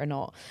like it or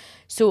not.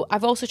 So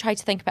I've also tried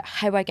to think about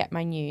how I get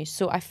my news.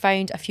 So I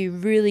found a few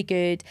really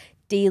good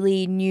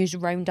daily news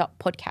roundup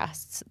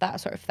podcasts, that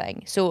sort of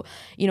thing. So,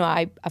 you know,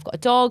 I've got a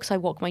dog, so I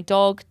walk my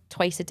dog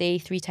twice a day,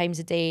 3 times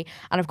a day,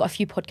 and I've got a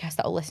few podcasts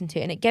that I'll listen to,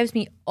 and it gives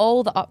me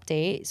all the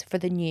updates for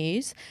the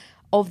news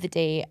of the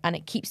day, and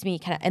it keeps me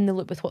kind of in the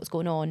loop with what's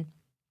going on.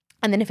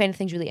 And then if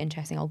anything's really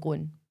interesting, I'll go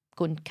and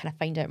kind of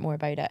find out more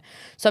about it.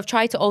 So I've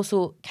tried to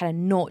also kind of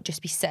not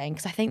just be sitting,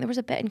 because I think there was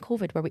a bit in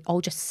COVID where we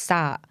all just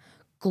sat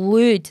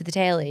glued to the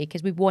telly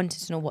because we wanted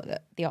to know what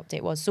the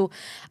update was. So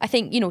I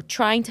think, you know,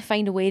 trying to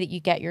find a way that you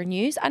get your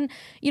news, and,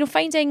 you know,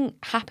 finding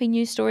happy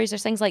news stories.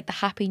 There's things like the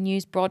Happy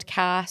News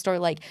broadcast, or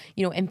like,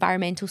 you know,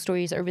 environmental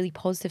stories that are really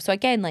positive. So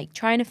again, like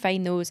trying to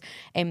find those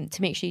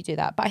to make sure you do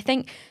that. But I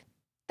think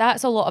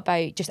that's a lot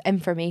about just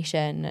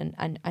information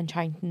and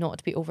trying not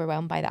to be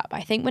overwhelmed by that. But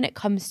I think when it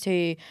comes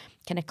to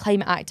kind of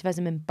climate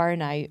activism and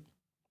burnout,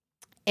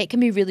 it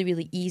can be really,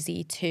 really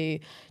easy to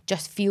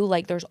just feel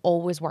like there's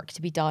always work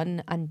to be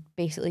done and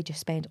basically just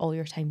spend all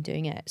your time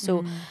doing it.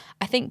 So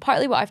I think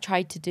partly what I've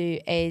tried to do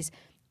is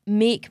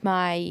make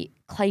my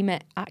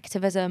climate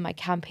activism, my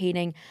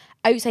campaigning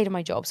outside of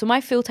my job. So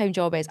my full-time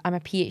job is I'm a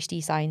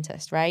PhD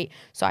scientist, right?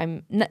 So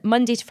I'm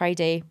Monday to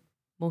Friday,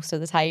 most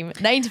of the time,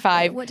 9 to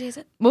 5. What day is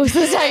it? Most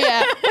of the time,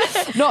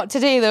 yeah. Not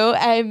today though.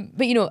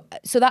 But you know,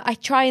 so that I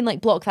try and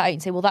like block that out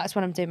and say, well, that's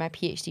when I'm doing my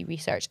PhD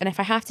research. And if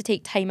I have to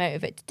take time out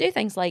of it to do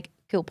things like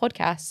cool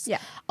podcasts, yeah,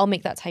 I'll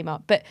make that time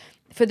up. But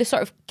for the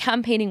sort of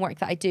campaigning work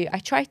that I do, I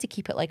try to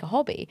keep it like a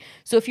hobby.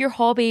 So if your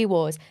hobby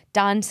was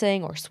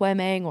dancing or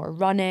swimming or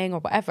running or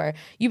whatever,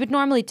 you would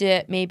normally do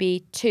it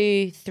maybe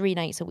 2-3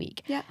 nights a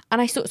week. Yeah.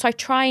 And so I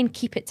try and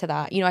keep it to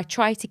that. You know, I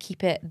try to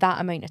keep it that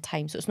amount of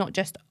time. So it's not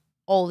just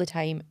all the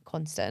time,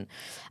 constant.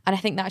 And I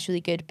think that's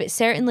really good. But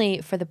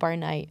certainly for the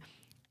burnout,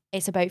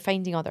 it's about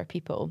finding other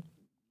people.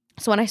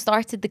 So when I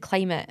started the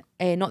climate,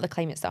 not the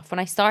climate stuff, when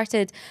I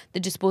started the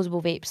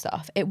disposable vape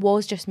stuff, it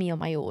was just me on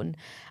my own.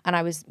 And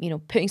I was, you know,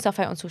 putting stuff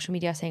out on social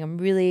media saying, I'm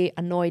really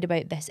annoyed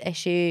about this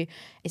issue.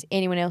 Is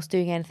anyone else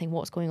doing anything?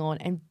 What's going on?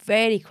 And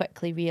very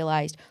quickly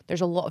realised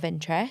there's a lot of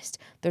interest.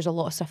 There's a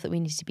lot of stuff that we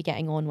need to be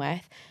getting on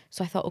with.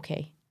 So I thought,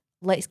 okay,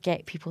 let's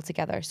get people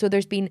together. So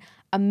there's been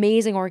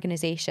amazing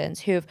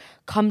organisations who have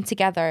come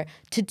together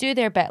to do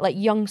their bit. Like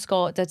Young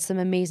Scot did some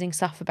amazing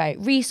stuff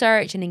about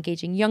research and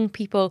engaging young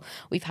people.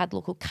 We've had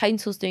local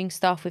councils doing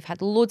stuff. We've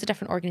had loads of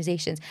different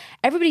organisations.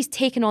 Everybody's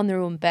taken on their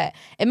own bit.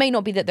 It might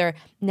not be that they're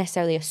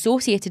necessarily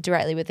associated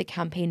directly with the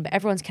campaign, but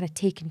everyone's kind of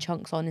taken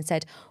chunks on and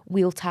said,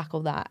 we'll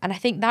tackle that. And I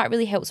think that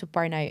really helps with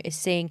burnout, is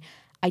saying,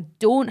 I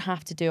don't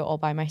have to do it all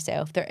by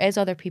myself. There is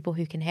other people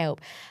who can help,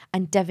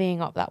 and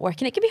divvying up that work.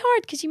 And it can be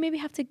hard because you maybe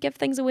have to give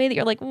things away that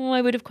you're like, oh,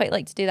 I would have quite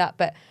liked to do that.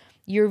 But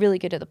you're really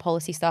good at the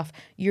policy stuff.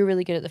 You're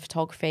really good at the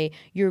photography.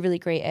 You're really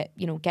great at,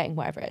 you know, getting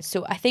whatever it is.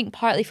 So I think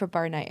partly for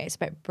burnout, it's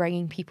about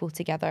bringing people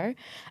together.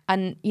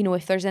 And, you know,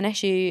 if there's an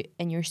issue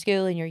in your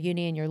school, in your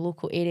uni, in your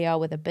local area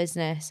with a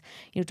business,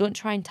 you know, don't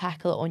try and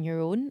tackle it on your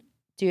own.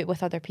 Do it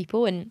with other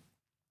people. And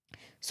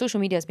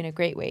social media has been a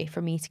great way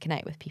for me to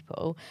connect with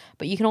people,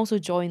 but you can also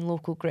join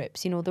local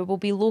groups. You know, there will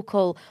be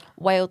local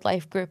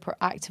wildlife group or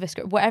activist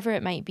group, whatever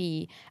it might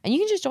be, and you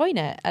can just join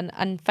it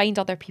and find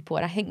other people.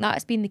 And I think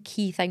that's been the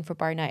key thing for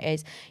burnout,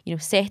 is, you know,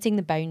 setting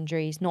the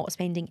boundaries, not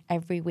spending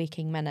every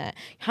waking minute.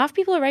 Have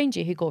people around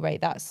you who go, right,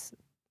 that's,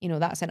 you know,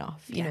 that's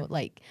enough, you know,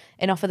 like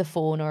enough of the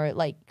phone, or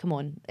like, come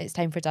on, it's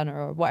time for dinner,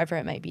 or whatever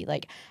it might be.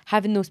 Like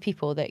having those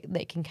people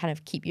that can kind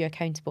of keep you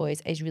accountable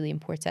is really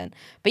important.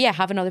 But yeah,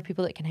 having other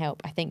people that can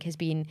help, I think, has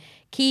been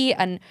key.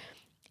 And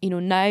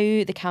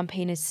now the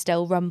campaign is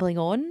still rumbling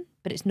on,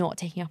 but it's not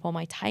taking up all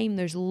my time.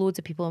 There's loads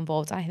of people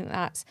involved. I think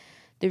that's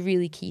the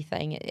really key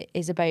thing. It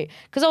is about,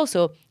 because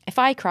also if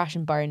I crash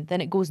and burn,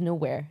 then it goes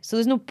nowhere. So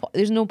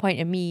there's no point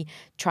in me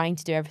trying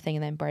to do everything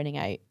and then burning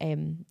out.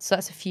 So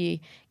that's a few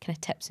kind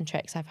of tips and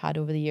tricks I've had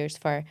over the years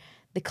for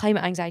the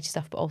climate anxiety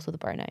stuff, but also the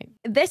burnout.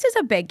 This is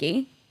a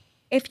biggie.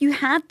 If you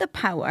had the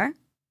power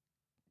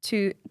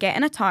to get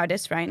in a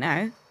TARDIS right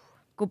now,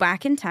 go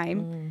back in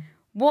time,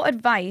 what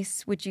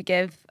advice would you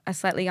give a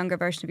slightly younger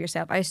version of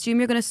yourself? I assume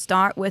you're going to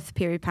start with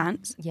period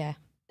pants. Yeah.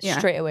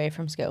 Straight away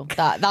from school.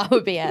 That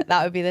would be it.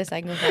 That would be the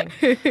single thing.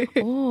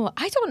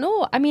 I don't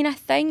know. I mean, I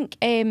think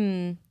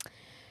it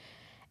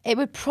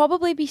would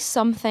probably be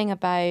something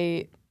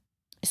about,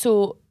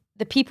 so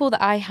the people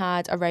that I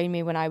had around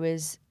me when I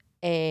was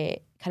kind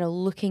of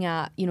looking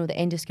at, the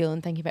end of school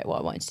and thinking about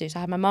what I wanted to do. So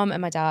I had my mum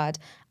and my dad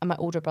and my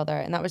older brother,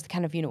 and that was the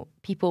kind of,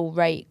 people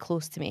right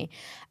close to me.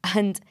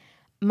 And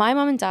my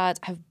mum and dad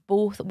have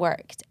both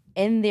worked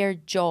in their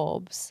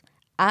jobs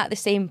at the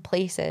same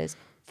places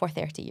for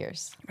 30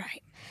 years.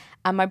 Right.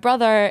 And my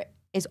brother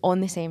is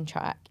on the same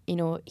track.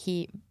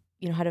 He,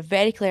 had a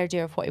very clear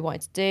idea of what he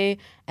wanted to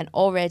do. And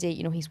already,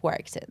 he's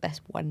worked at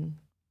this one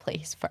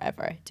place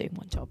forever, doing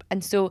one job.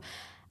 And so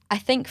I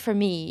think for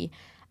me,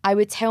 I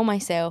would tell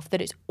myself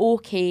that it's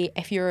okay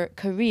if your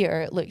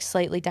career looks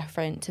slightly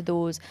different to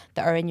those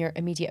that are in your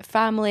immediate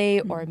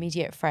family or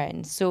immediate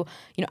friends. So,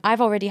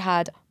 I've already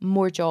had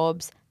more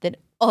jobs than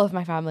all of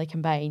my family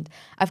combined.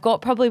 I've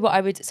got probably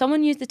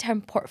someone used the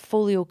term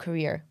portfolio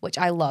career, which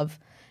I love.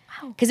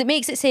 Because it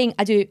makes it saying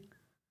I do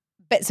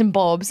bits and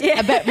bobs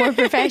a bit more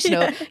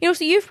professional.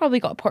 So you've probably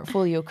got a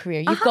portfolio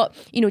career. You've got,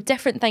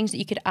 different things that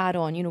you could add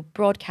on,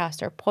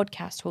 broadcaster,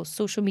 podcast host,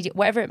 social media,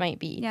 whatever it might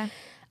be. Yeah.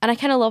 And I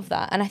kind of love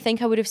that. And I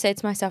think I would have said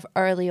to myself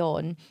early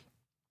on,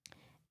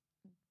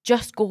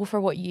 just go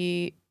for what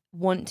you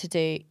want to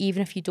do,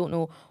 even if you don't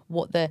know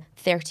what the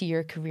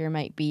 30-year career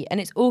might be. And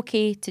it's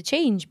okay to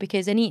change,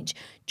 because in each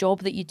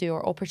job that you do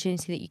or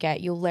opportunity that you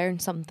get, you'll learn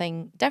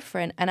something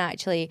different. And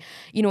actually,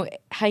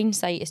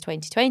 hindsight is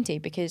 2020,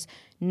 because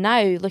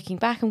now looking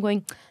back, I'm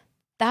going,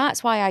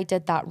 that's why I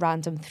did that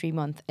random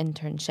 3-month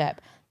internship.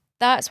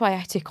 That's why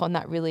I took on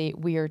that really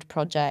weird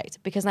project,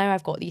 because now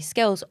I've got these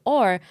skills.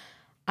 Or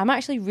I'm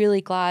actually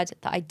really glad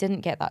that I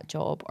didn't get that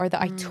job, or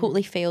that I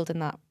totally failed in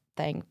that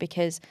thing,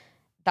 because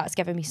that's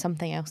given me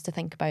something else to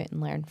think about and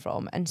learn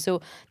from. And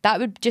so that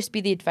would just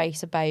be the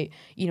advice about,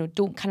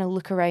 don't kind of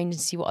look around and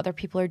see what other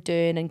people are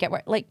doing and get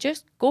work. Like,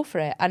 just go for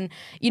it. And,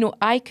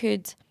 I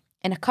could,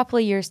 in a couple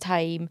of years'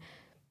 time,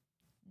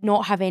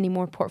 not have any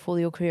more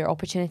portfolio career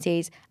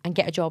opportunities and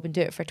get a job and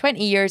do it for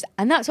 20 years.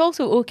 And that's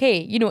also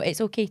okay.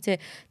 It's okay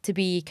to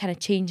be kind of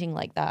changing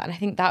like that. And I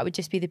think that would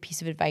just be the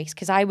piece of advice,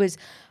 because I was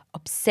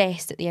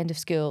obsessed at the end of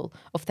school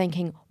of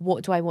thinking,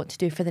 what do I want to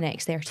do for the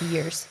next 30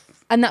 years?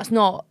 And that's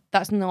not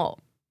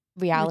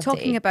reality. We're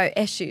talking about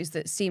issues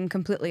that seem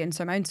completely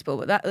insurmountable,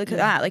 but look at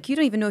that. Like, you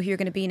don't even know who you're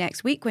going to be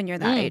next week when you're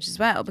that age as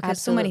well,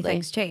 because so many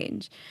things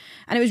change.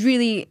 And it was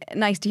really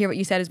nice to hear what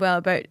you said as well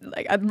about,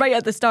 like, right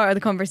at the start of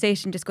the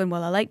conversation, just going,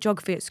 well, I like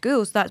geography at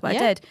school, so that's what I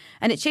did.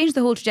 And it changed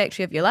the whole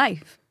trajectory of your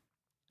life.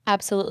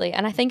 Absolutely.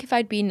 And I think if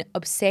I'd been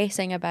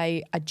obsessing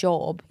about a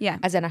job,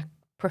 as in a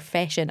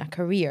profession, a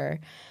career,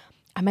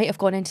 I might have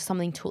gone into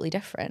something totally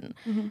different.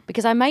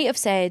 Because I might have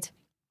said,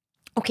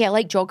 okay, I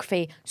like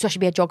geography, so I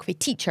should be a geography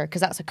teacher,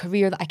 because that's a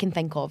career that I can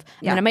think of.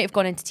 And then I might have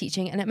gone into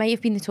teaching, and it might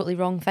have been the totally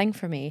wrong thing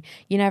for me.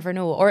 You never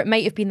know. Or it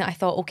might have been that I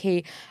thought,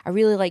 okay, I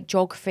really like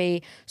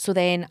geography, so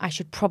then I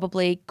should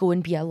probably go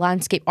and be a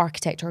landscape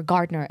architect or a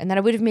gardener. And then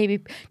I would have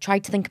maybe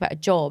tried to think about a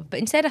job. But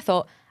instead I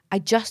thought, I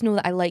just know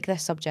that I like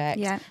this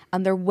subject,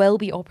 and there will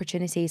be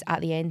opportunities at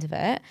the end of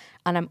it,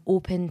 and I'm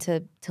open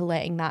to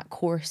letting that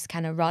course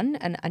kind of run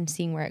and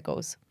seeing where it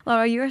goes.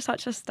 Laura, you are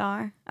such a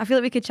star. I feel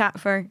like we could chat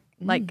for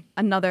like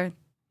another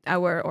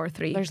hour or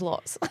 3. There's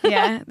lots.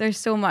 Yeah, there's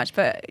so much,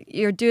 but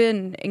you're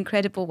doing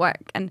incredible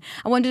work. And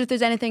I wondered if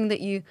there's anything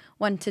that you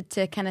wanted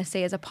to kind of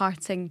say as a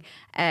parting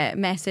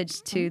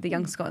message to the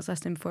young Scots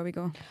listening before we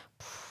go.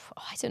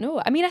 I don't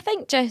know. I mean, I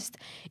think just,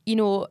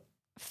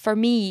 for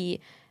me,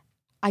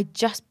 I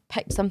just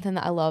picked something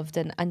that I loved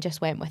and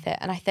just went with it.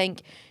 And I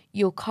think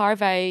you'll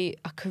carve out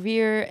a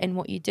career in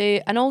what you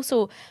do. And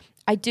also,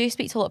 I do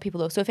speak to a lot of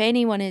people though. So if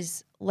anyone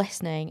is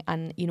listening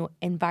and,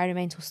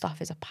 environmental stuff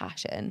is a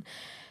passion,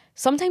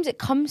 sometimes it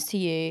comes to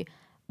you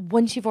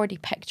once you've already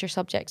picked your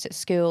subjects at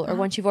school, or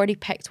once you've already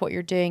picked what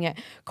you're doing at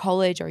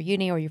college or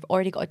uni, or you've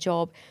already got a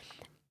job.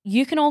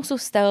 You can also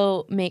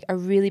still make a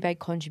really big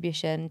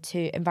contribution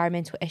to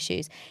environmental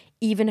issues,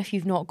 even if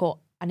you've not got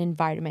an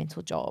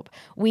environmental job.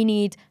 We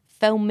need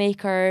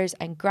filmmakers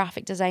and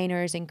graphic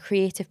designers and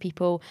creative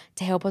people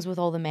to help us with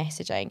all the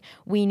messaging.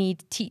 We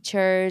need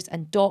teachers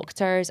and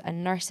doctors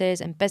and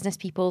nurses and business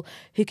people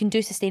who can do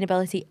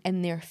sustainability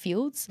in their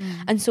fields.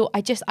 And so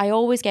I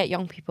always get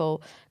young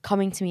people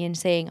coming to me and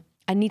saying,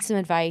 I need some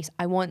advice.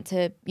 I want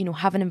to,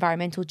 have an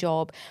environmental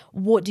job.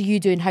 What do you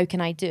do and how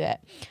can I do it?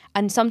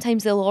 And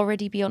sometimes they'll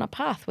already be on a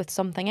path with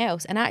something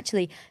else. And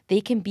actually,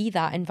 they can be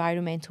that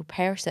environmental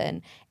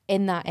person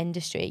in that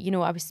industry. You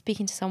know, I was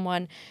speaking to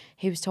someone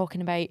who was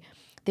talking about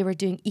they were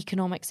doing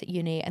economics at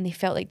uni and they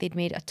felt like they'd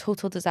made a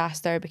total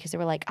disaster because they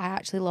were like, I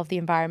actually love the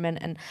environment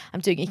and I'm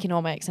doing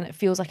economics and it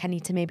feels like I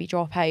need to maybe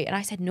drop out. And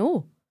I said,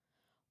 no,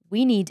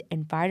 we need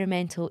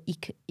environmental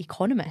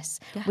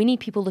economists. Yeah. We need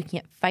people looking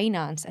at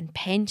finance and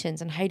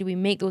pensions and how do we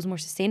make those more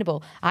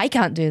sustainable. I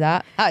can't do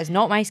that. That is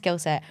not my skill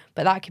set,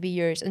 but that could be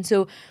yours. And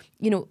so,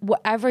 you know,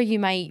 whatever you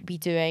might be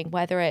doing,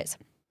 whether it's,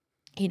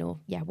 you know,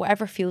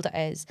 whatever field it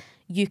is,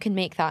 you can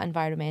make that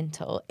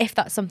environmental if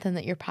that's something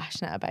that you're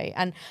passionate about.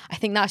 And I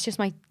think that's just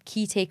my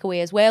key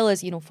takeaway, as well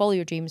as, you know, follow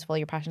your dreams, follow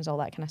your passions, all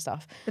that kind of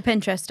stuff. The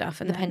Pinterest stuff.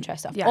 And the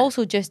Pinterest stuff. Yeah.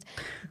 Also, just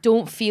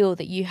don't feel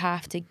that you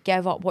have to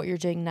give up what you're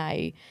doing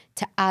now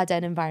to add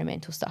in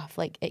environmental stuff.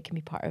 Like, it can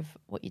be part of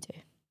what you do.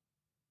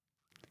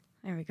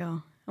 There we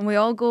go. And we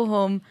all go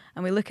home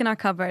and we look in our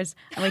cupboards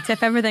and we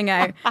tip everything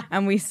out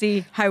and we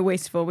see how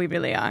wasteful we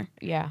really are.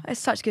 Yeah. It's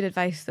such good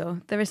advice, though.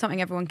 There is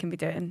something everyone can be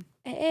doing.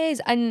 It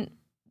is. And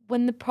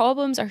when the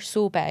problems are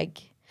so big,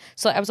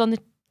 so I was on the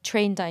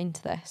train down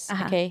to this,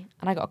 okay,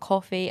 and I got a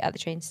coffee at the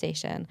train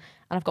station and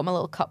I've got my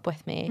little cup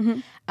with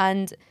me,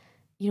 and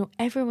you know,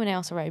 everyone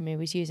else around me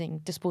was using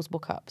disposable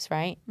cups,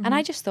 right? And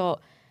I just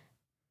thought,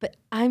 but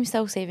I'm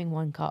still saving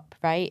one cup,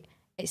 right?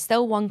 It's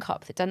still one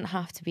cup that didn't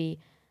have to be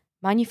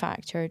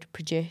manufactured,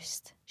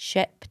 produced,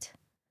 shipped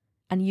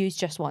and used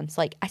just once.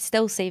 Like, I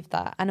still saved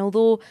that. And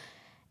although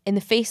in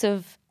the face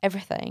of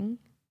everything,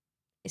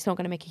 it's not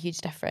going to make a huge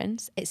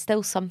difference, it's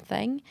still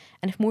something.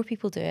 And if more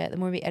people do it, the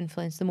more we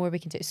influence, the more we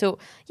can do. So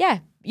yeah,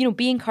 you know,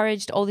 be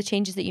encouraged. All the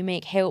changes that you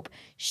make help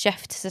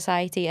shift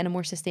society in a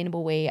more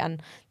sustainable way.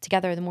 And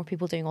together, the more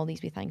people doing all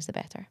these wee things, the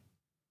better.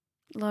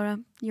 Laura,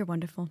 you're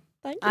wonderful.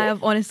 Thank you. I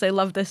have honestly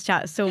loved this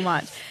chat so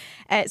much.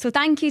 So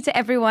thank you to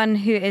everyone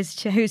who's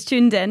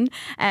tuned in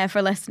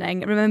for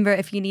listening. Remember,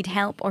 if you need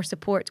help or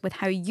support with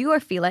how you are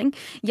feeling,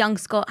 Young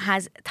Scot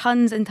has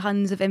tons and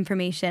tons of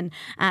information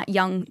at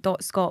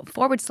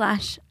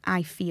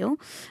young.scot/AyeFeel.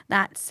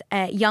 That's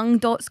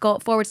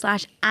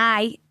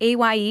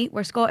young.scot/AYE,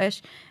 we're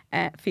Scottish,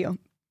 feel.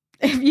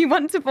 If you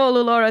want to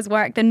follow Laura's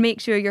work, then make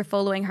sure you're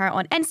following her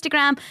on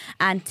Instagram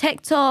and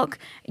TikTok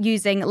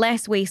using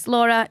Less Waste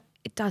Laura.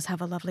 It does have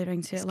a lovely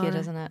ring to it, Laura. It's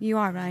good, isn't it? You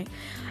are right.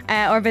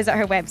 Or visit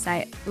her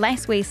website,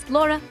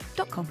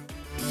 lesswastelaura.com.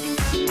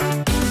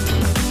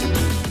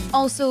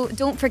 Also,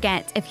 don't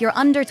forget, if you're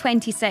under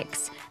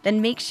 26,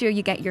 then make sure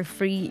you get your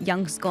free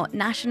Young Scot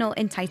National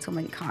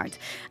Entitlement Card.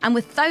 And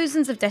with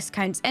thousands of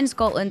discounts in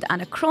Scotland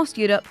and across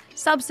Europe,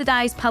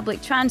 subsidised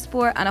public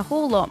transport and a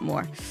whole lot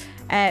more.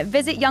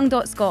 Visit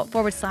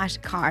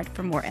young.scot/card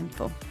for more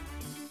info.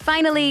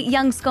 Finally,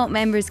 Young Scot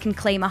members can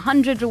claim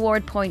 100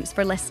 reward points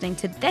for listening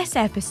to this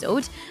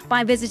episode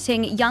by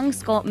visiting Young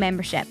Scot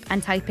membership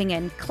and typing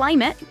in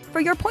climate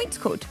for your points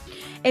code.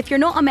 If you're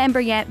not a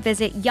member yet,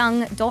 visit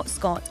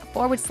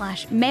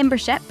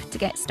young.scot/membership to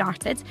get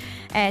started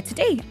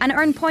today and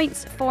earn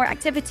points for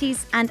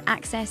activities and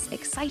access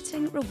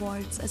exciting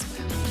rewards as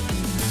well.